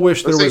so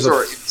wish there was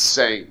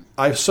insane.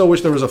 I so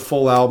wish there was a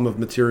full album of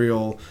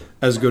material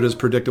as good as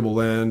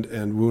Predictable End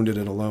and Wounded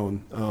and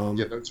Alone.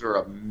 Those are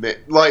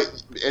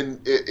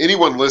and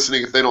anyone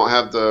listening, if they don't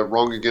have the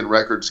Wrong Again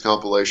Records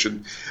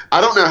compilation,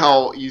 I don't know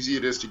how easy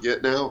it is to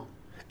get now.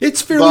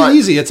 It's fairly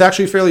easy. It's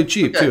actually fairly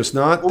cheap too. It's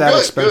not that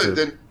expensive.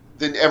 Good.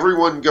 Then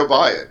everyone go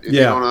buy it if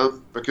you don't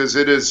know, because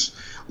it is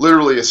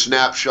literally a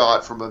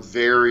snapshot from a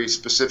very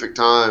specific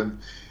time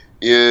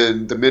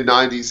in the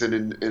mid-'90s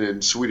and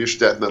in Swedish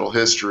death metal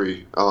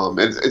history. And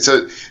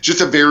it's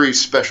just a very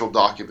special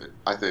document,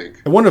 I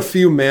think. One of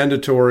few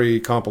mandatory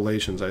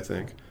compilations, I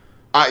think.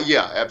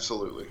 Yeah,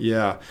 absolutely.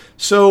 Yeah.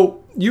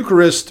 So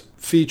Eucharist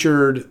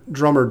featured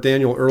drummer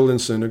Daniel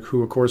Erlandson,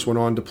 who, of course, went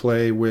on to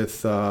play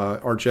with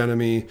Arch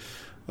Enemy,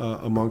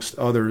 amongst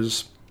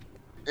others.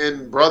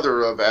 And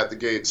brother of At the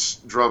Gates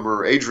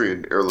drummer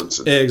Adrian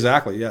Erlandson.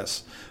 Exactly,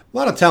 yes. A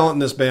lot of talent in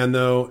this band,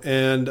 though,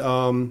 and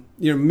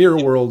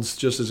Mirror Worlds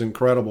just is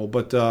incredible.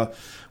 But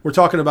we're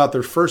talking about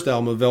their first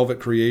album, A Velvet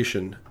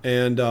Creation,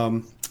 and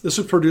this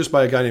was produced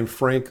by a guy named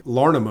Frank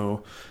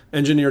Larnamo,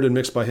 engineered and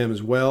mixed by him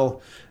as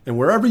well. And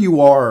wherever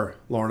you are,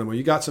 Larnamo,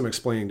 you got some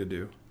explaining to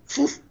do.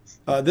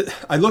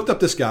 I looked up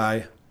this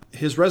guy.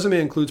 His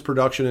resume includes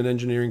production and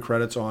engineering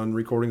credits on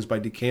recordings by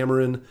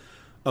Decameron,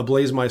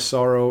 Ablaze My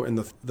Sorrow, and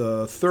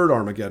the third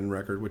Armageddon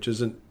record, which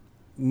isn't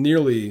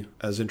nearly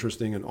as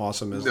interesting and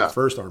awesome as the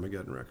first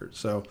Armageddon record.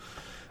 So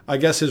I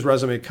guess his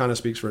resume kind of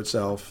speaks for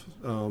itself.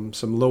 Some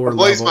lower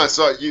Blaze level. My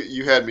Sorrow.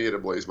 You had me at a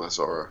Blaze My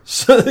Sorrow.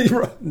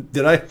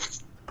 Did I?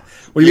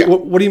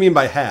 What do you mean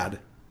by had?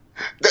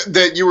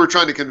 That you were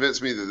trying to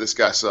convince me that this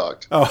guy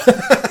sucked. Oh.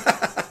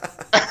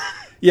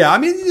 Yeah, I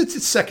mean,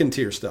 it's second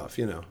tier stuff,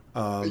 you know.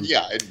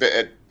 Yeah,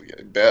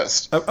 at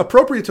best.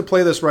 Appropriate to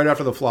play this right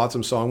after the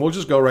Flotsam song. We'll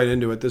just go right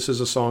into it. This is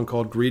a song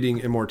called Greeting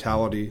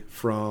Immortality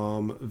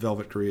from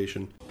Velvet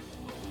Creation.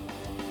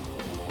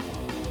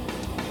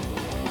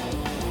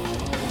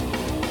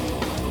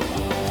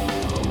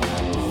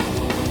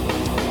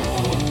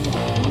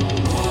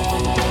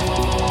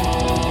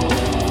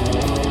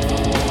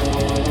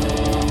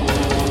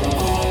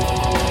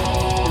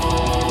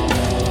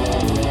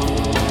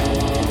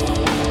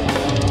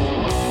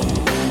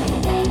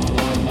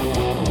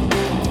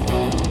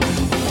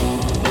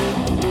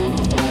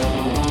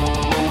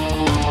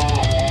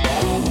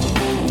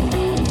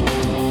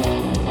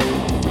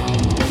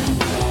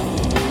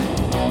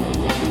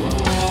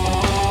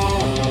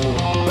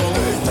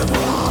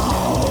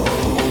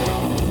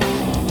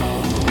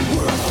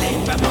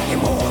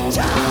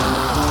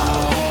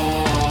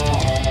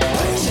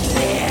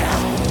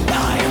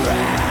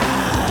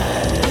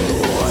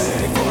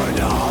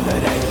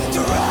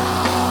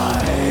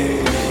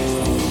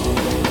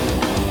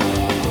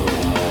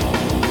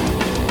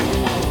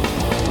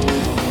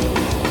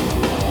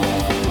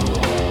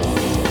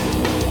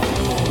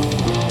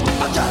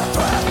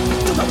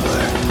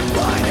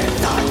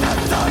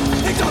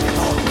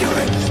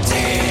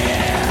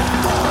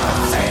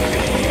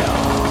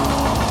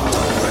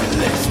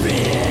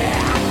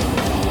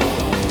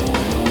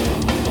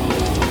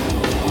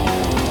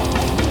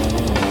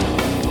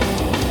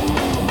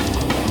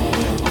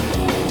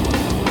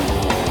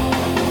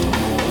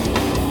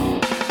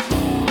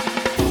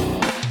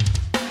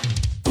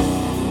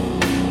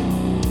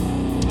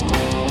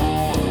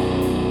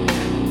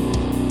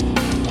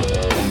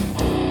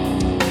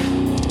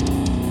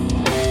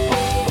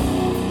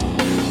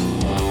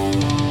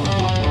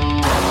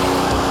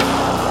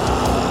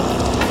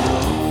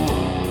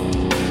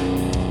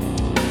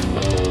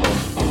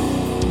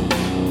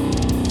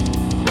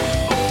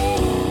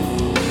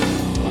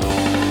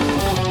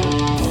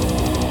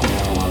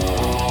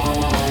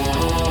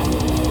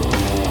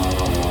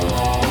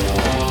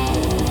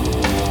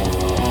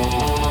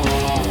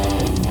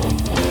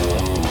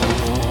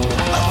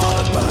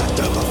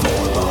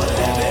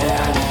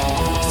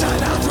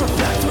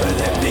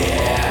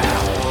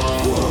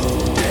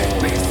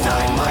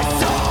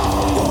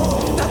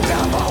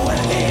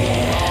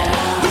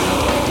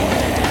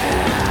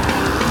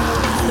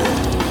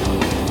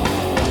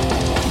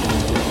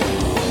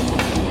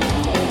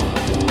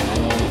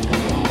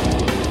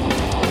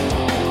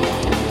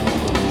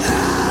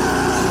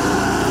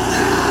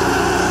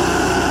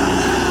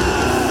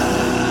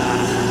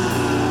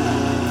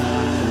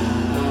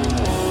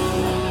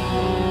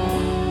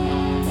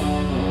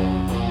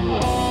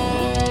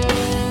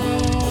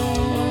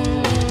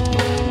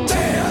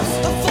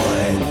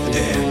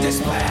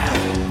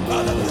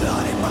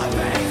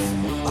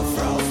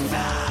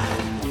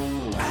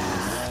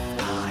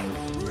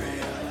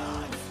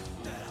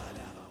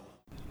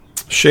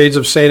 Shades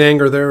of Saint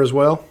Anger there as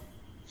well.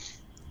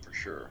 For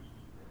sure.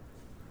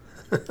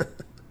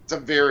 It's a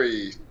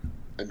very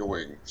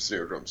annoying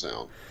snare drum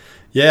sound.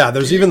 Yeah,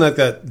 there's even like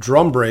that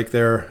drum break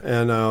there,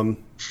 and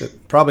they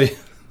probably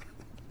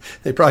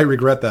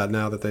regret that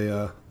now that they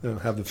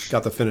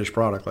got the finished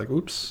product. Like,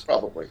 oops,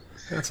 Probably.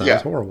 that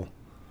sounds horrible.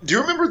 Do you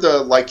remember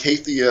the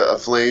Lycathia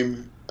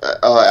Aflame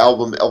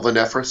album,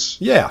 Elvanephrus?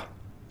 Yeah.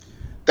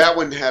 That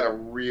one had a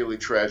really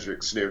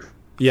tragic snare.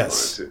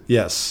 Yes.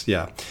 Yes.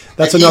 Yeah.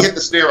 That's enough. He hit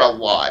the snare a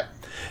lot.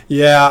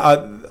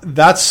 Yeah,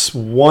 that's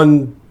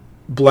one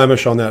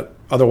blemish on that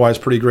otherwise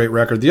pretty great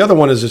record. The other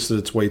one is just that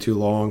it's way too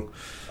long.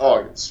 Oh,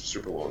 it's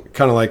super long.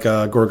 Kind of like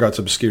Gorguts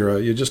Obscura.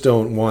 You just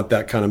don't want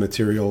that kind of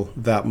material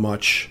that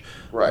much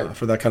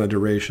for that kind of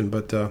duration.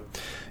 But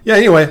yeah,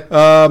 anyway,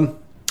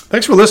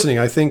 thanks for listening.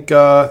 I think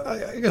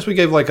I guess we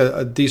gave like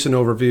a decent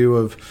overview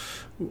of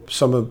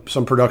some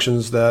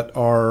productions they're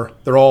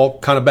all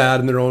kind of bad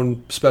in their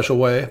own special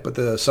way,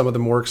 but some of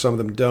them work, some of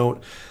them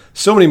don't.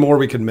 So many more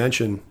we could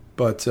mention,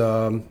 but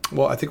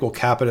well, I think we'll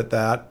cap it at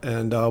that.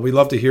 And we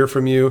love to hear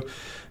from you.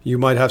 You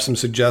might have some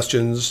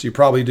suggestions. You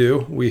probably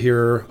do. We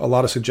hear a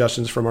lot of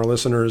suggestions from our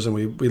listeners, and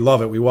we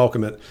love it. We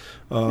welcome it.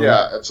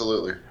 Yeah,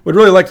 absolutely. We'd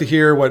really like to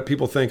hear what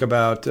people think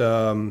about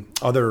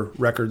other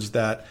records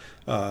that,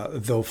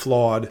 though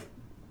flawed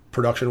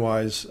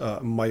production-wise,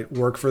 might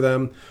work for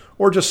them,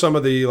 or just some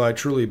of the like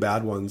truly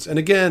bad ones. And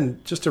again,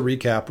 just to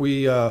recap,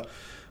 we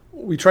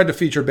tried to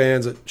feature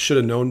bands that should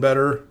have known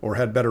better or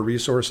had better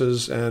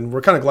resources, and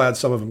we're kind of glad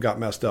some of them got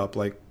messed up.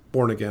 Like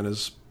Born Again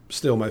is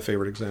still my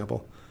favorite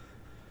example.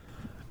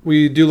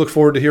 We do look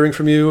forward to hearing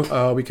from you.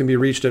 We can be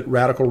reached at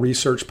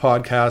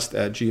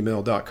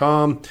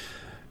radicalresearchpodcast@gmail.com.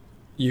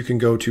 You can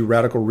go to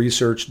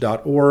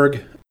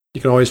radicalresearch.org.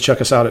 You can always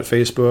check us out at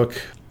Facebook,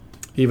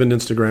 even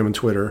Instagram and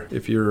Twitter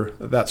if you're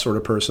that sort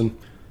of person.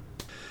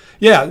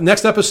 Yeah,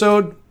 next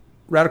episode,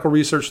 Radical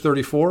Research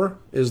 34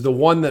 is the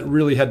one that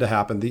really had to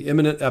happen, the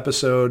imminent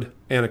episode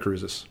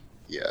Anacrusis.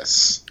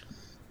 Yes.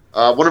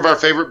 One of our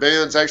favorite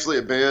bands, actually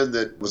a band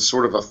that was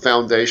sort of a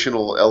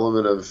foundational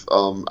element of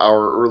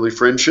our early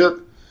friendship.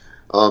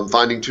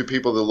 Finding two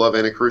people that love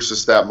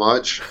Anacrusis that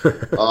much.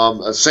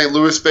 A St.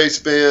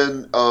 Louis-based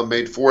band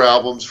made 4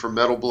 albums for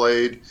Metal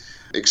Blade,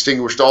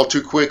 extinguished all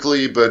too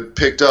quickly, but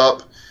picked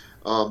up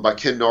by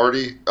Ken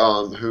Nardi,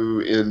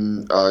 who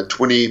in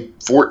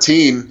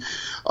 2014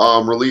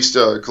 released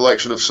a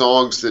collection of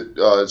songs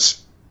that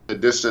a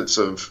distance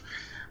of,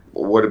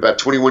 about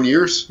 21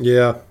 years?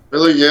 Yeah.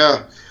 Really?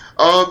 Yeah.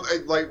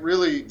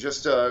 Really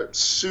just a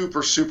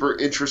super, super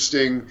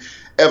interesting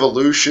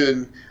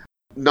evolution.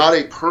 Not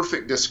a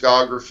perfect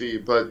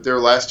discography, but their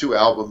last 2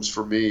 albums,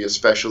 for me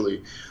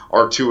especially,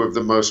 are 2 of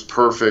the most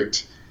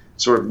perfect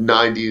sort of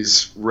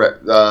 90s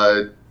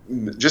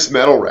just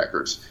metal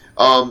records.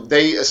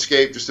 They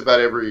escape just about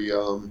every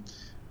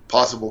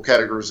possible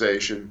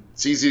categorization.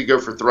 It's easy to go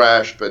for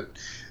thrash, but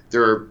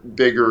they're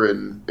bigger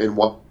and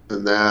what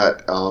than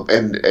that.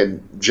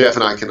 And Jeff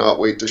and I cannot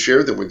wait to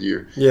share them with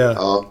you.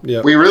 Yeah.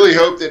 We really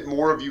hope that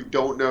more of you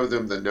don't know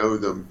them than know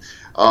them,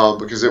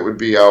 because it would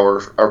be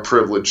our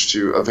privilege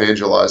to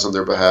evangelize on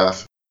their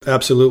behalf.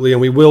 Absolutely,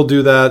 and we will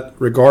do that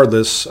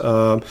regardless.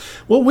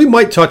 We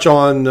might touch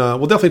on,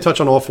 we'll definitely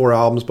touch on all 4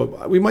 albums,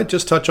 but we might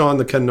just touch on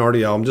the Ken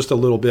Nardi album just a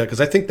little bit, because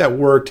I think that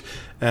worked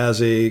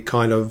as a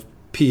kind of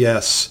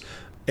PS.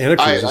 I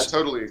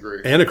totally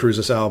agree.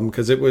 Anacrusis album,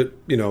 because it would,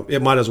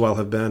 it might as well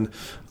have been.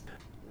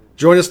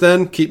 Join us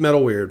then. Keep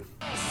metal weird.